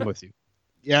 I'm with you.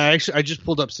 Yeah, actually, I just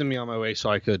pulled up "Send Me on My Way" so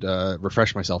I could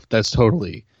refresh myself. That's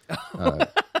totally.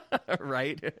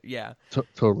 Right? Yeah.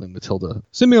 Totally Matilda.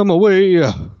 Send me on my way.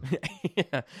 Yeah.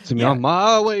 Send me on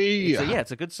my way.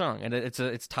 It's a good song, and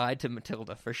it's tied to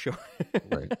Matilda for sure.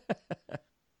 Right.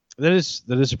 That is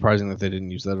surprising that they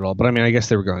didn't use that at all. But I mean, I guess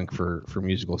they were going for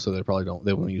musical, so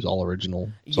they won't use all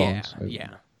original songs.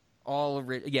 Yeah.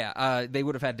 They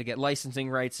would have had to get licensing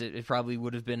rights. It probably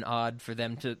would have been odd for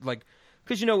them to like.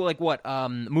 Because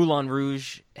Moulin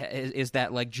Rouge is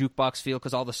that like jukebox feel,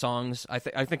 because all the songs, I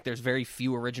think there's very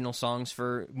few original songs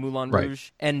for Moulin Rouge,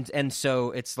 and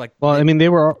so it's like. Well, I mean, they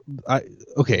were I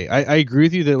agree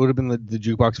with you that it would have been the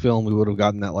jukebox feel, and we would have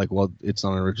gotten that like, well, it's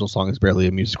not an original song, it's barely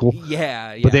a musical.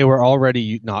 Yeah. But they were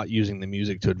already not using the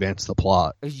music to advance the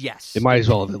plot. Yes, it might as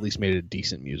well have at least made it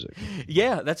decent music.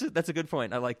 Yeah, that's a good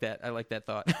point. I like that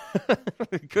thought.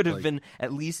 It could have been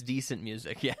at least decent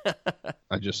music. Yeah.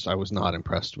 I was not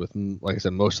impressed with, like I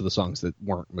said, most of the songs that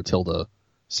weren't Matilda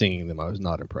singing them. I was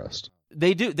not impressed.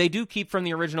 They do keep from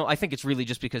the original. I think it's really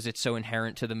just because it's so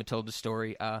inherent to the Matilda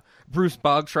story. Bruce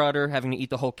Bogtrotter having to eat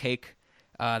the whole cake.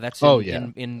 That's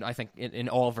in I think in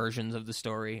all versions of the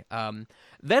story.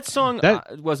 That song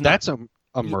was not. That's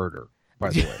a murder, by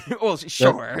the way. Well,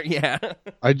 sure, yeah.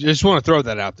 I just want to throw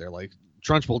that out there. Like,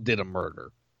 Trunchbull did a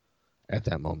murder at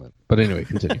that moment. But anyway,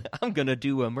 continue. I'm gonna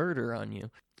do a murder on you.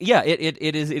 Yeah,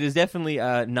 it is definitely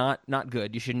not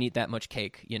good. You shouldn't eat that much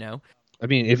cake, you know. I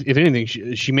mean, if anything,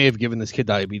 she may have given this kid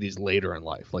diabetes later in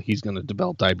life. Like, he's going to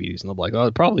develop diabetes, and they'll be like, oh,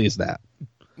 it probably is that.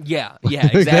 Yeah,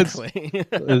 exactly.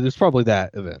 It's probably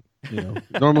that event. You know,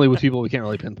 normally with people we can't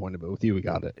really pinpoint it, but with you we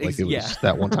got it. Like, it was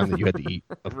that one time that you had to eat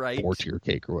a 4-tier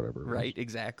cake or whatever. Right,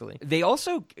 exactly. They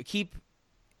also keep.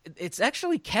 It's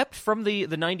actually kept from the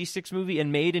 96 movie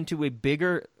and made into a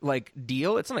bigger like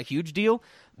deal. It's not a huge deal,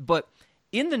 but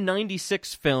in the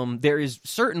 96 film, there is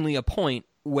certainly a point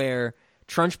where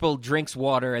Trunchbull drinks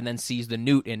water and then sees the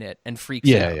newt in it and freaks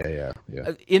out.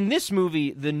 Yeah. In this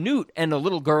movie, the newt and a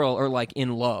little girl are like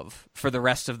in love for the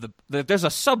rest of there's a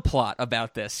subplot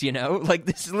about this, you know? Like,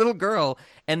 this little girl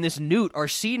and this newt are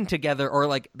seen together or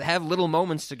like have little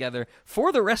moments together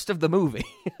for the rest of the movie.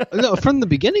 No, from the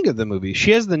beginning of the movie.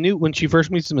 She has the newt when she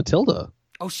first meets Matilda.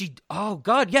 Oh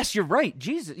God, yes, you're right.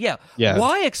 Jesus. Yeah.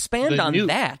 Why expand on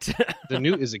that? The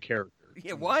newt is a character.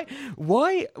 Yeah, why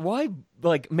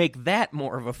like make that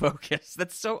more of a focus?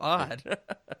 That's so odd.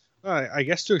 I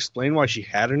guess to explain why she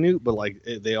had a newt, but like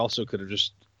they also could have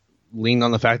just leaned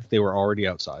on the fact that they were already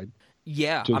outside.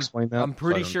 Yeah, to explain that. I'm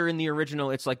pretty sure in the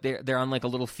original it's like they're on like a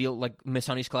little field, like Miss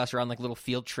Honey's class are on like a little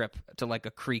field trip to like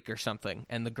a creek or something,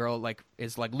 and the girl like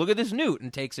is like, look at this newt,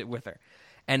 and takes it with her.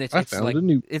 And it's like a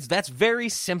newt. That's very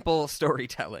simple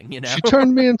storytelling, you know. She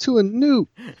turned me into a newt.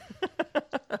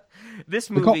 This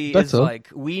movie is like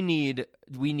we need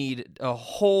a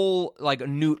whole like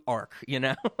newt arc, you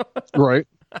know. Right.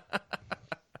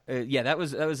 Yeah, that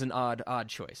was an odd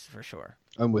choice for sure.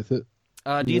 I'm with it.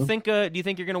 Do you think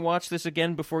you're gonna watch this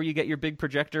again before you get your big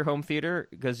projector home theater,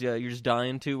 because you're just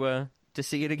dying to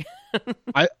see it again?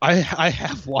 I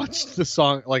have watched the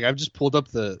song. Like, I've just pulled up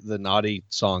the naughty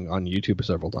song on YouTube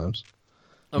several times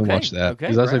and watched that,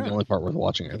 because that's like the only part worth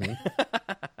watching, I think.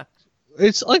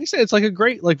 It's like I said, it's like a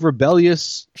great like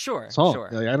rebellious song. Sure.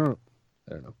 Like, I don't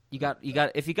know. You got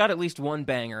if you got at least one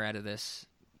banger out of this,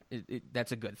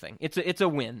 that's a good thing. It's a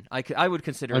win. I would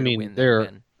consider it a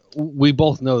win. We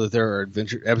both know that there are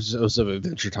episodes of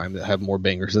Adventure Time that have more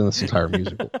bangers than this entire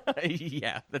musical.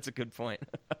 Yeah, that's a good point.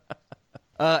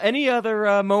 Any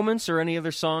other moments or any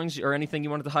other songs or anything you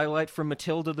wanted to highlight from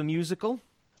Matilda the musical?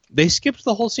 They skipped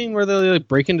the whole scene where they like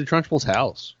break into Trunchbull's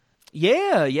house.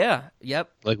 Yeah,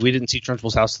 yep. Like, we didn't see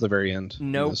Trunchbull's house to the very end.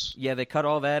 Nope. Yeah, they cut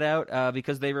all that out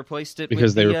because they replaced it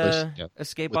with the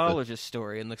escapologist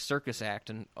story and the circus act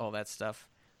and all that stuff.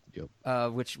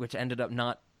 Yep. Which ended up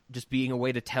not just being a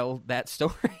way to tell that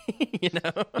story, you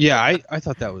know? Yeah, I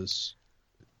thought that was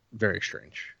very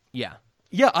strange. Yeah.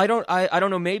 Yeah, I don't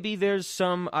know. Maybe there's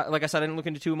some, like I said, I didn't look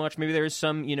into too much. Maybe there's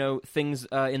some, things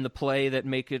in the play that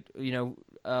make it,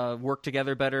 work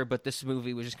together better. But this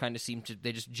movie was just kind of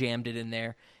they just jammed it in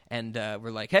there, and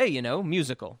we're like, hey,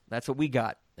 musical. That's what we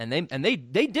got, and they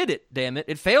did it. Damn it,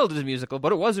 it failed as a musical,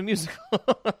 but it was a musical.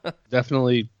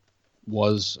 Definitely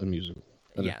was a musical.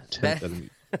 Yeah,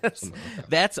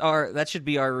 that should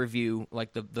be our review,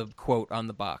 like the quote on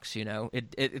the box.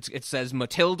 It says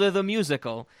Matilda the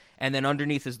musical, and then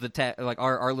underneath is like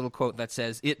our little quote that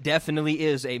says it definitely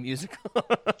is a musical.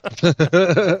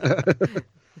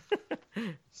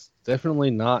 Definitely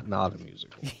not a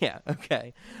musical. Yeah.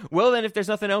 Okay. Well, then, if there's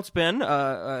nothing else, Ben,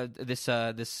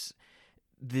 this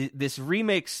this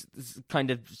remakes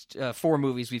kind of 4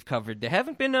 movies we've covered. There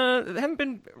haven't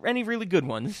been any really good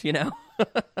ones, you know.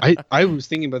 I was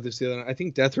thinking about this the other night. I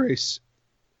think Death Race.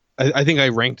 I think I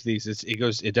ranked these.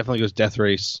 It definitely goes Death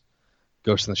Race,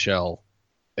 Ghost in the Shell,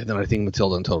 and then I think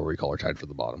Matilda and Total Recall are tied for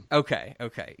the bottom. Okay,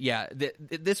 yeah.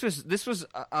 This was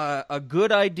a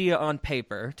good idea on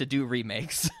paper to do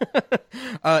remakes.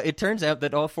 It turns out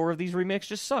that all 4 of these remakes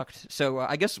just sucked. So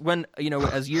I guess when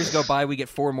as years go by, we get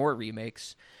 4 more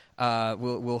remakes.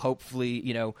 We'll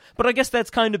hopefully but I guess that's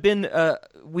kind of been.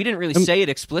 We didn't really say it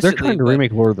explicitly. They're trying to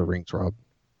remake Lord of the Rings, Rob.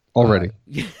 Already.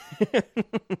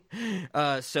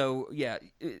 So yeah,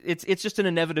 it's just an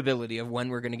inevitability of when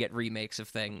we're going to get remakes of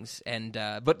things, and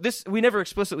but this we never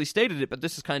explicitly stated it, but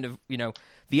this is kind of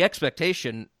the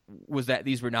expectation was that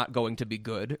these were not going to be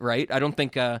good, right? I don't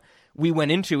think we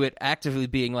went into it actively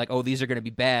being like, oh, these are going to be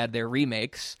bad, they're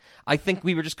remakes. I think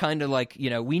we were just kind of like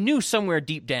we knew somewhere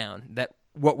deep down that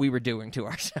what we were doing to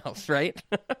ourselves, right?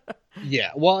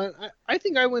 Yeah, well, I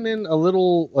think I went in a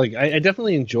little like I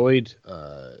definitely enjoyed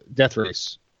Death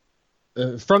Race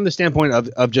from the standpoint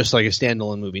of just like a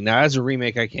standalone movie. Now, as a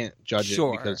remake, I can't judge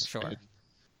it because,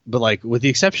 but like with the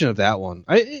exception of that one,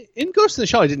 in Ghost in the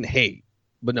Shell, I didn't hate,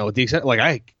 but no, with the exception, like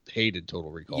I hated Total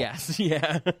Recall. Yes,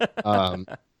 yeah.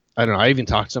 I don't know. I even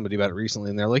talked to somebody about it recently,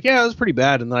 and they're like, "Yeah, it was pretty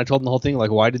bad." And then I told them the whole thing,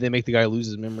 like, "Why did they make the guy lose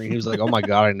his memory?" And he was like, "Oh my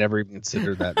god, I never even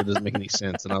considered that. It doesn't make any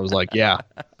sense." And I was like, "Yeah,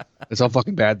 that's how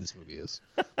fucking bad this movie is.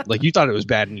 Like, you thought it was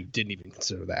bad, and you didn't even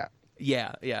consider that."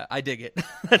 Yeah, I dig it.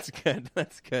 That's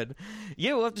good.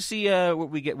 Yeah, we'll have to see what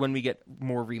we get when we get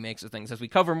more remakes of things, as we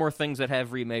cover more things that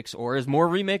have remakes, or as more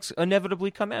remakes inevitably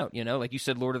come out. Like you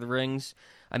said, Lord of the Rings.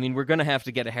 I mean, we're gonna have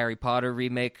to get a Harry Potter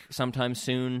remake sometime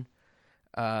soon.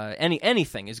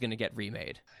 Anything is going to get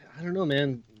remade. I don't know,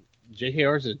 man.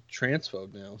 JKR's a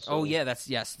transphobe now. So. Oh yeah,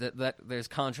 that there's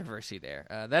controversy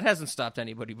there. That hasn't stopped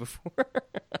anybody before.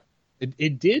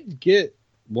 It did get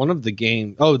one of the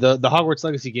game. Oh, the Hogwarts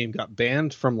Legacy game got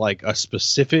banned from like a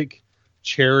specific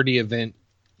charity event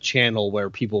channel where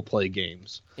people play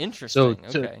games. Interesting.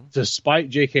 So to spite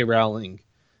J.K. Rowling,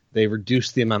 they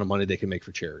reduced the amount of money they can make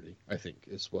for charity, I think,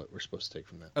 is what we're supposed to take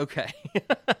from that. Okay.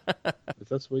 If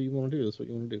that's what you want to do, that's what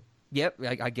you want to do. Yep,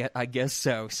 I guess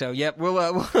so. So, yep,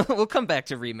 we'll come back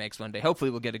to remakes one day.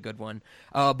 Hopefully we'll get a good one.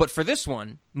 But for this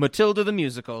one, Matilda the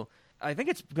Musical, I think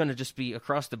it's going to just be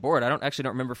across the board. I don't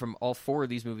remember from all 4 of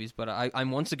these movies, but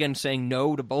I'm once again saying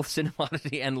no to both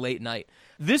Cinemodity and Late Night.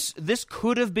 This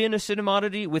could have been a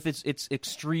Cinemodity with its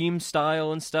extreme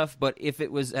style and stuff, but if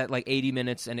it was at like 80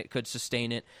 minutes and it could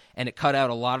sustain it, and it cut out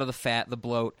a lot of the fat, the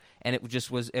bloat, and it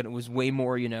was way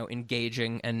more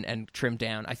engaging and trimmed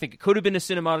down, I think it could have been a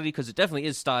Cinemodity because it definitely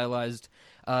is stylized.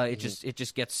 It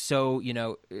just gets so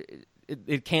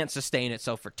it can't sustain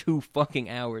itself for 2 fucking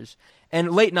hours.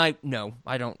 And Late Night, no,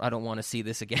 I don't want to see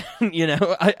this again.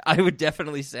 I would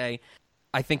definitely say,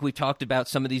 I think we talked about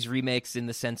some of these remakes in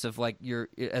the sense of like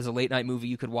as a late night movie,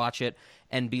 you could watch it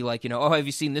and be like, oh, have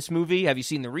you seen this movie? Have you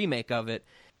seen the remake of it?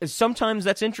 Sometimes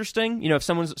that's interesting. If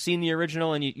someone's seen the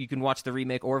original and you can watch the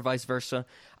remake or vice versa.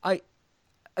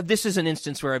 This is an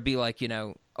instance where I'd be like,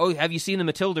 oh, have you seen the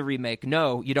Matilda remake?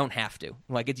 No, you don't have to.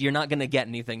 Like, you're not going to get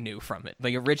anything new from it.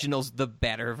 The original's the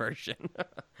better version.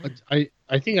 I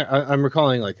think I'm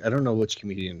recalling, like, I don't know which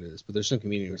comedian it is, but there's some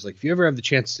comedian who's like, if you ever have the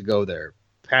chance to go there,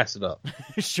 pass it up.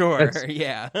 Sure,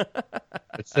 yeah.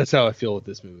 That's how I feel with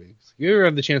this movie. If you ever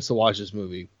have the chance to watch this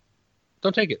movie,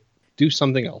 don't take it. Do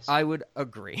something else. I would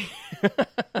agree.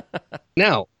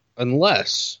 Now,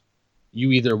 unless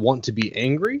you either want to be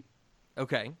angry,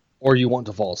 okay, or you want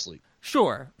to fall asleep.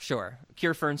 Sure.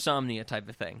 Cure for insomnia type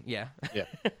of thing. Yeah.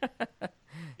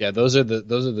 Yeah. Those are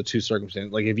the 2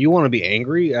 circumstances. Like, if you want to be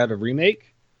angry at a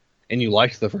remake, and you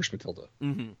liked the first Matilda,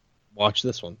 watch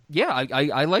this one. Yeah,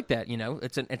 I like that.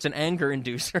 It's an anger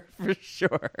inducer for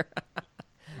sure.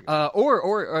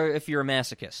 Or if you're a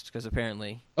masochist, because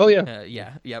apparently. Oh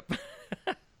yeah. Yep.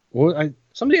 Well,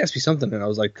 somebody asked me something, and I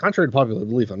was like, contrary to popular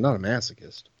belief, I'm not a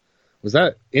masochist. Was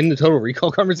that in the Total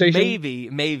Recall conversation?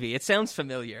 Maybe. It sounds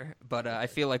familiar, but I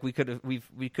feel like we could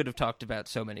have talked about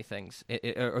so many things,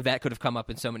 or that could have come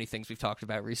up in so many things we've talked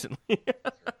about recently. You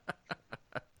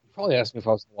probably asked me if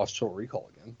I was going to watch Total Recall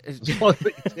again.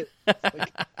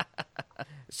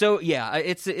 So yeah,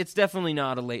 it's definitely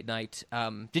not a late night.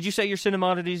 Did you say your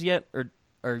Cinemodities yet, or?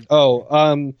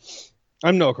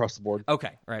 I'm no across the board.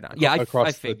 Okay, right on. Yeah,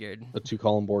 I figured. The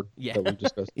 2-column board that we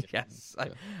discussed. Yes, yeah.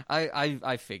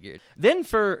 I figured. Then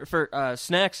for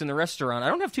snacks in the restaurant, I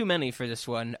don't have too many for this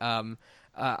one.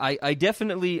 I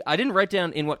didn't write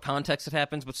down in what context it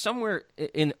happens, but somewhere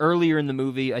earlier in the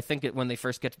movie, I think when they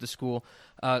first get to the school,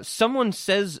 someone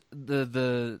says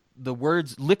the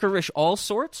words "licorice all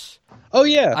sorts." Oh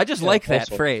yeah, I just like that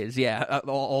phrase. Yeah,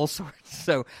 all sorts.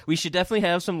 So we should definitely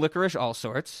have some licorice all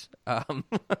sorts.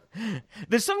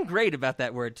 There's something great about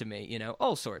that word to me.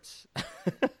 All sorts.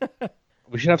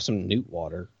 We should have some nut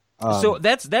water. So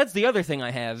that's the other thing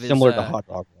I have. Similar to hot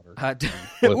dog water.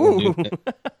 Ooh,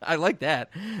 I like that.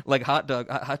 Like hot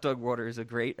dog water is a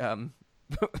great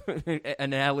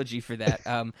analogy for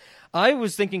that. I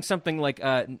was thinking something like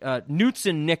newts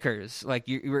and knickers, like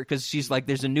because she's like,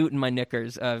 "There's a newt in my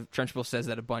knickers." Trunchbull says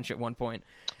that a bunch at one point,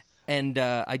 and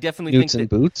I definitely newts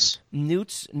think and boots.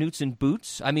 Newts and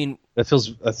boots. I mean, that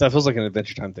feels like an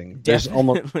Adventure Time thing. There's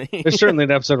certainly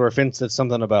an episode where Finn said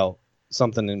something about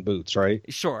something in boots, right?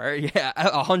 Sure, yeah,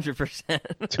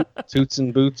 100%. Toots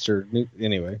and boots, or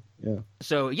anyway, yeah.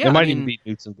 So yeah, it might even be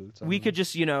newts and boots. We could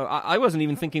just, I wasn't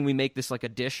even thinking we make this like a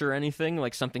dish or anything,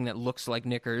 like something that looks like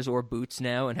knickers or boots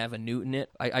now, and have a newt in it.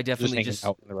 I definitely just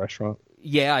out in the restaurant.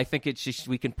 Yeah, I think it's just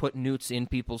we can put newts in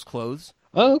people's clothes.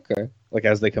 Oh, okay. Like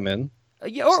as they come in.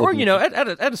 Yeah, or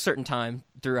at a certain time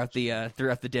throughout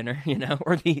the dinner,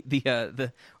 or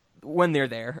the when they're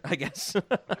there, I guess.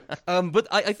 But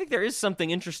I think there is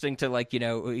something interesting to, like,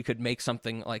 you could make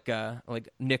something like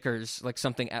knickers, like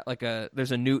something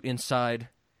there's a newt inside,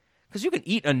 because you can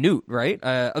eat a newt, right?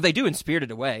 They do in Spirited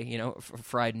Away,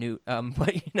 fried newt.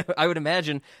 But I would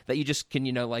imagine that you just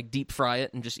can like deep fry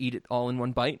it and just eat it all in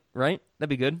one bite, right? That'd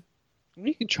be good.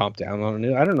 You can chomp down on a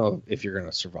newt. I don't know if you're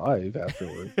gonna survive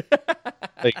afterward.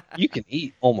 Like, you can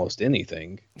eat almost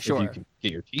anything if you can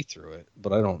get your teeth through it,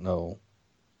 but I don't know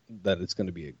that it's going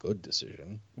to be a good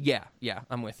decision. Yeah,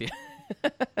 I'm with you.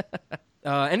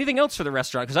 Anything else for the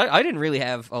restaurant? Because I didn't really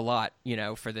have a lot,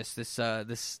 for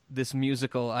this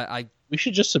musical. We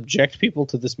should just subject people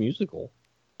to this musical.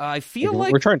 I feel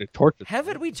like we're trying to torture.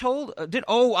 Haven't we told?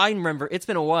 I remember. It's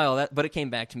been a while, but it came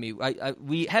back to me.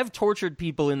 We have tortured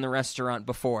people in the restaurant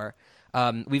before.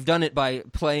 We've done it by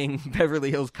playing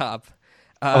Beverly Hills Cop.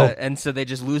 And so they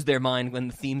just lose their mind when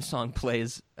the theme song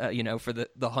plays, for the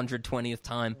 120th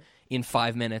time in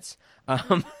 5 minutes.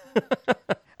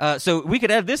 So we could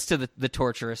add this to the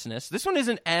torturousness. This one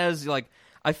isn't as,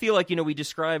 I feel like, we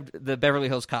described the Beverly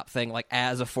Hills Cop thing,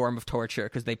 as a form of torture,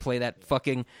 because they play that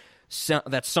fucking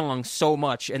that song so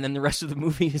much, and then the rest of the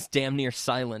movie is damn near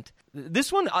silent.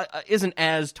 This one isn't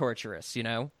as torturous,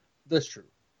 That's true.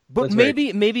 But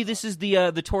that's maybe this is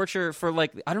the torture for,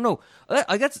 I don't know.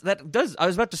 I guess that does. I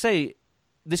was about to say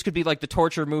this could be like the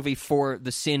torture movie for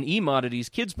the Sin E-Modities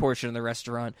kids portion of the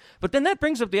restaurant. But then that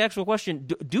brings up the actual question: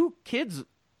 do kids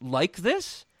like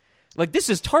this? Like, this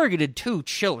is targeted to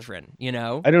children,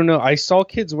 I don't know. I saw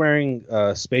kids wearing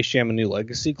Space Jam: A New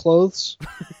Legacy clothes,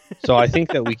 so I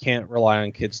think that we can't rely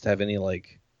on kids to have any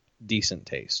decent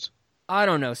taste. I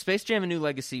don't know. Space Jam: A New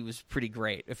Legacy was pretty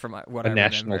great from what I remember. A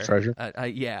national treasure.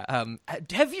 Yeah.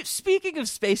 Have you? Speaking of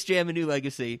Space Jam: A New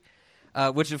Legacy,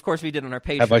 which of course we did on our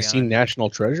Patreon. Have I seen National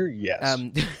Treasure? Yes.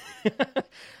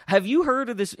 Have you heard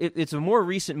of this? It's a more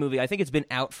recent movie. I think it's been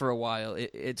out for a while.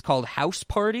 It's called House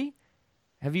Party.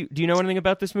 Do you know anything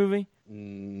about this movie?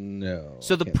 No.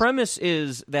 So the premise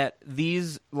is that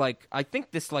these, I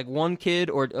think this, one kid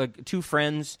or two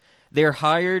friends, they're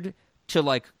hired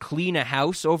to, clean a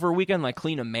house over a weekend,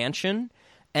 clean a mansion,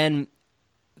 and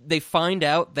they find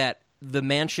out that the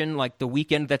mansion, the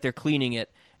weekend that they're cleaning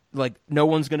it, no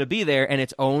one's going to be there, and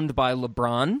it's owned by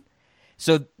LeBron.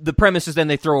 So the premise is then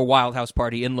they throw a wild house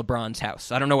party in LeBron's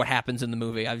house. I don't know what happens in the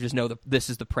movie. I just know that this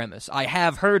is the premise. I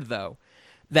have heard, though,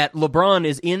 that LeBron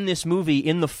is in this movie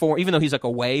in the form, even though he's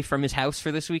away from his house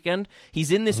for this weekend,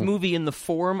 he's in this movie in the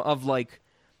form of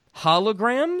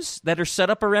holograms that are set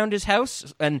up around his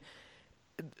house. And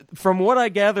from what I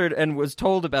gathered and was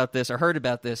told about this or heard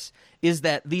about this, is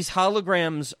that these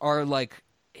holograms are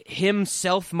him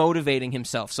self-motivating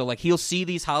himself. So he'll see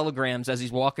these holograms as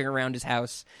he's walking around his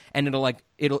house, and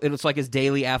it's like his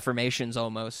daily affirmations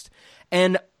almost.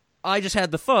 And I just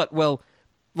had the thought, well,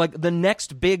 the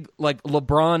next big,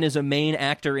 LeBron is a main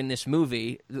actor in this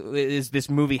movie, is this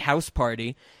movie House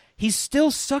Party. He's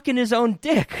still sucking his own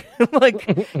dick.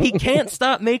 He can't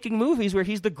stop making movies where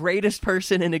he's the greatest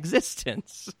person in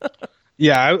existence.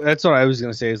 Yeah, that's what I was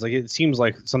going to say, is it seems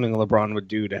like something LeBron would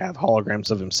do to have holograms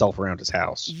of himself around his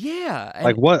house.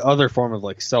 Yeah. What other form of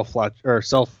not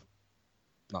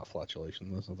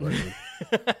flatulation, that's not the right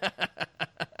word.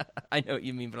 I know what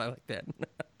you mean, but I like that.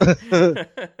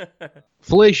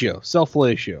 Fellatio,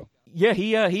 self-fellatio. Yeah,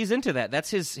 he's into that.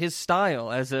 That's his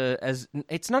style as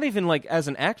it's not even as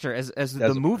an actor, as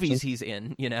the movies he's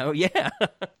in, Yeah.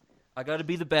 I got to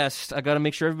be the best. I got to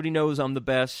make sure everybody knows I'm the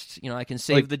best. I can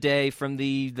save the day from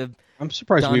the. I'm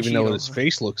surprised we even know what his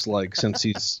face looks like since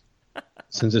it's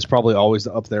probably always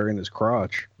up there in his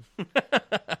crotch.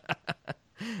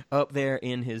 Up there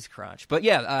in his crotch. But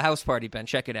yeah, House Party, Ben.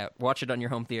 Check it out. Watch it on your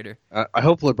home theater. I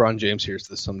hope LeBron James hears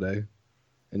this someday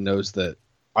and knows that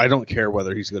I don't care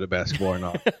whether he's good at basketball or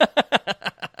not.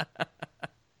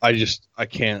 I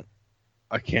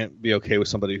can't be okay with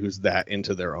somebody who's that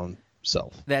into their own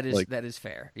self. That is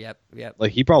fair. Yep.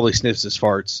 Like he probably sniffs his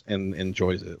farts and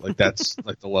enjoys it. Like that's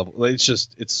like the level. Like,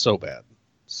 it's so bad.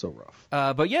 So rough.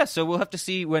 But yeah, so we'll have to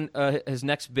see when his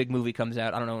next big movie comes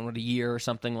out. I don't know, in a year or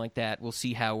something like that. We'll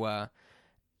see how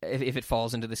if it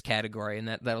falls into this category, and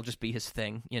that'll just be his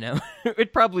thing.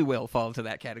 It probably will fall into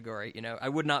that category. I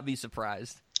would not be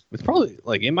surprised. It's probably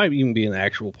it might even be an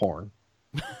actual porn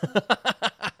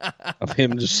of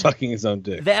him just sucking his own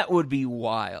dick. That would be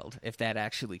wild if that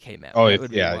actually came out. Oh, that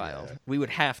would be wild. Yeah. We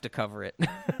would have to cover it.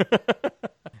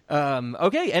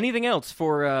 Okay, anything else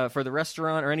for the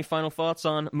restaurant, or any final thoughts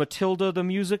on Matilda the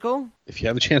musical? If you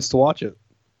have a chance to watch it,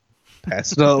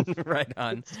 pass it up. Right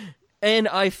on. And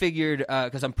I figured,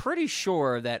 because I'm pretty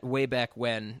sure that way back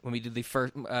when we did the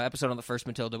first episode on the first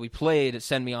Matilda, we played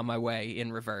Send Me On My Way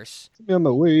in reverse. Send Me On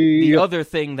My Way. The other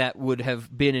thing that would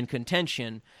have been in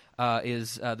contention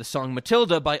is the song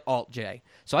Matilda by Alt J.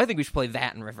 So I think we should play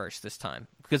that in reverse this time.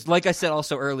 Because like I said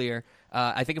also earlier,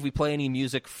 I think if we play any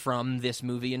music from this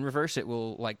movie in reverse, it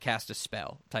will cast a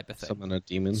spell type of thing. Summon a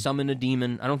demon. Summon a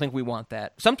demon. I don't think we want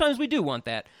that. Sometimes we do want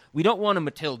that. We don't want a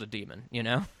Matilda demon,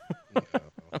 No.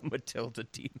 A Matilda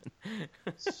demon.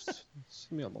 Send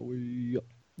me on my way.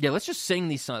 Yeah, let's just sing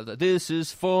these songs. This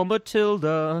is for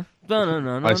Matilda.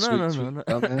 My sweet, sweet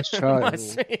dumbass child.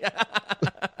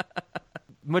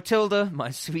 Matilda, my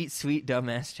sweet, sweet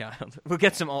dumbass child. We'll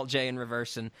get some Alt J in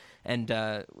reverse, and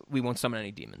we won't summon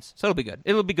any demons. So it'll be good.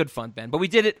 It'll be good fun, Ben. But we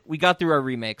did it. We got through our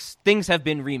remakes. Things have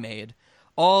been remade.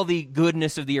 All the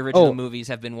goodness of the original movies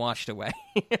have been washed away.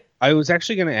 I was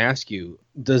actually going to ask you,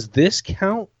 does this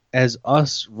count as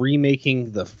us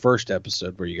remaking the first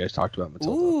episode where you guys talked about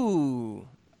Matilda? Ooh.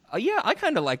 Yeah, I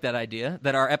kind of like that idea,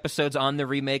 that our episodes on the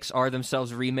remakes are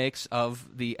themselves remakes of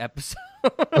the episodes.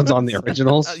 On the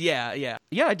originals? Yeah,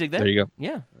 I dig that. There you go.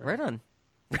 Yeah, right on.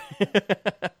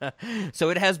 So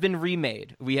it has been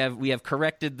remade. We have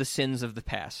corrected the sins of the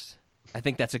past. I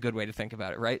think that's a good way to think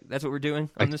about it, right? That's what we're doing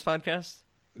on this podcast?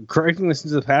 Correcting the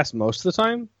sins of the past most of the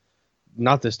time?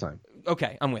 Not this time.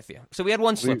 Okay, I'm with you. So we had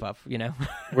one slip up,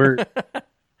 We're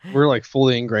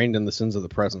fully ingrained in the sins of the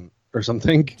present or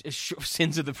something.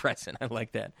 Sins of the present. I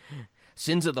like that.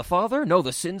 Sins of the father? No,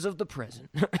 the sins of the present.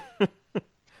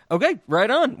 Okay, right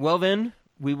on. Well then,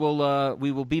 we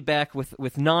will be back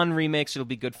with non-remakes. It'll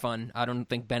be good fun. I don't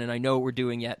think Ben and I know what we're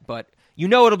doing yet, but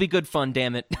it'll be good fun,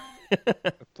 damn it.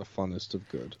 The funnest of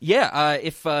good. Yeah,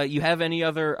 if you have any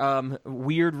other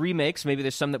weird remakes, maybe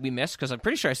there's some that we missed, because I'm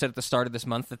pretty sure I said at the start of this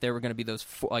month that there were going to be those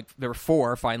there were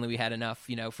 4. Finally, we had enough,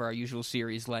 for our usual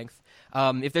series length.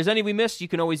 If there's any we missed, you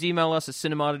can always email us at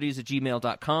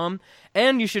cinemoddities@gmail.com,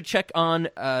 and you should check on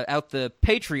out the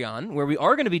Patreon, where we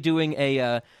are going to be doing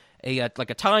a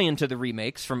tie-in to the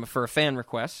remakes for a fan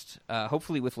request,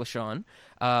 hopefully with LaShawn,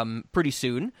 pretty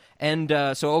soon. And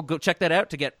so I'll go check that out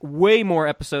to get way more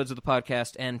episodes of the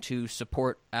podcast and to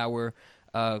support our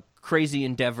crazy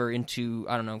endeavor into,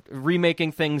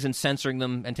 remaking things and censoring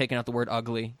them and taking out the word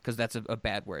ugly, because that's a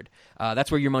bad word. That's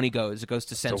where your money goes. It goes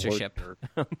to censorship.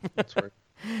 That's right.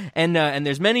 And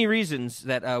there's many reasons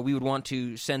that we would want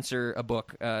to censor a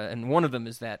book, and one of them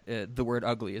is that the word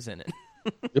ugly is in it.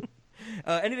 Yep.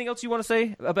 Anything else you want to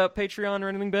say about Patreon or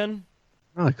anything, Ben?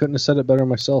 No, I couldn't have said it better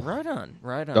myself. Right on.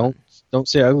 Don't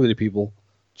say ugly to people.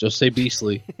 Just say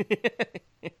beastly.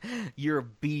 You're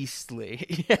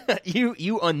beastly.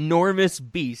 you enormous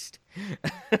beast.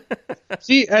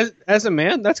 See, as a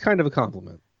man, that's kind of a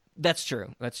compliment. That's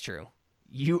true.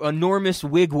 You enormous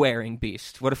wig-wearing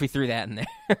beast. What if we threw that in there?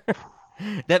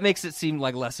 That makes it seem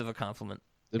like less of a compliment.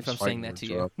 If I'm saying that to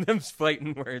you. Them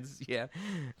fighting words, yeah.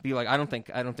 Be like, I don't think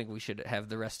we should have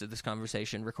the rest of this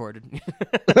conversation recorded.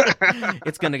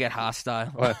 It's going to get hostile.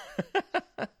 What?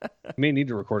 We may need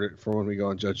to record it for when we go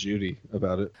on Judge Judy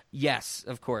about it. Yes,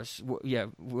 of course.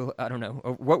 I don't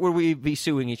know. What would we be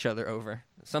suing each other over?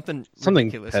 Something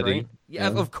ridiculous, petty. Right? Yeah,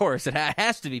 of course. It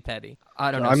has to be petty.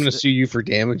 I don't know. I'm going to sue you for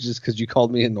damages because you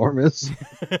called me enormous.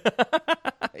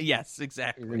 Yes,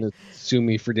 exactly. You're going to sue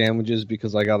me for damages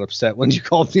because I got upset when you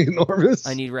called me enormous.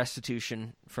 I need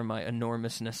restitution for my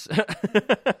enormousness.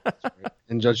 Right.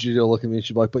 And Judge Judy will look at me and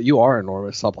she'll be like, but you are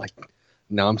enormous. I'm like,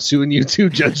 no, I'm suing you too,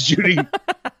 Judge Judy.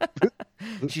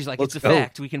 She's like, it's a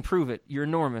fact. We can prove it. You're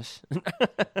enormous.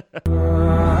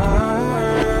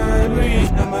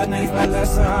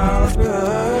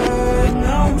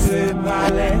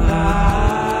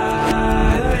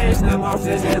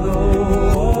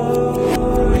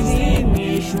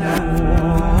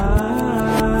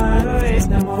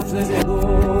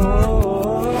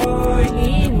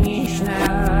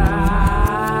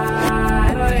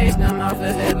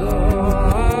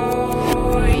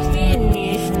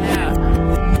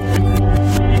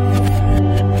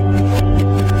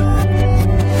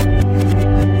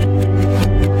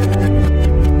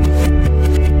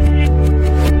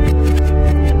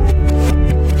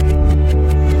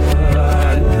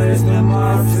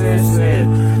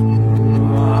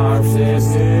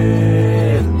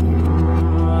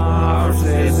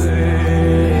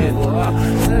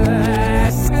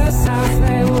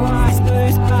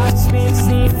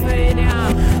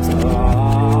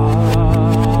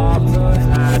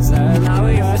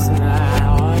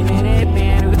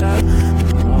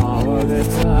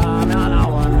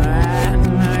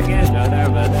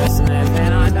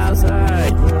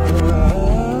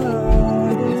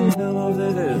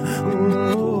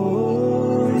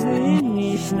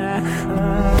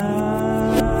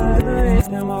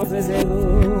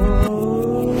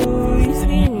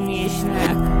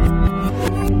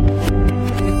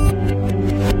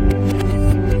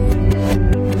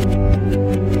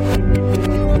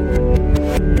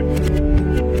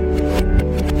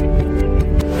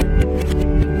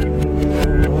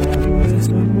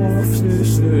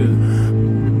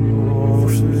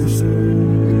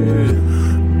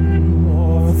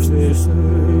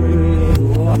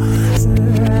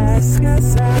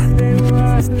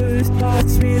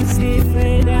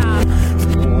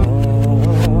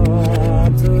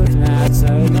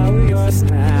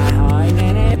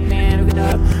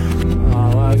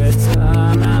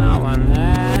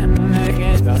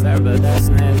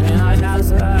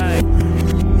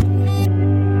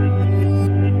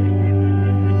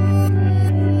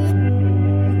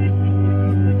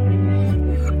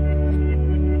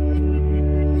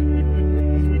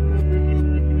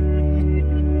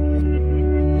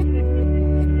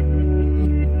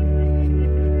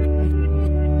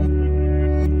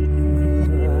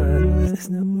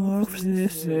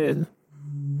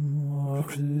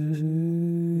 Marxist.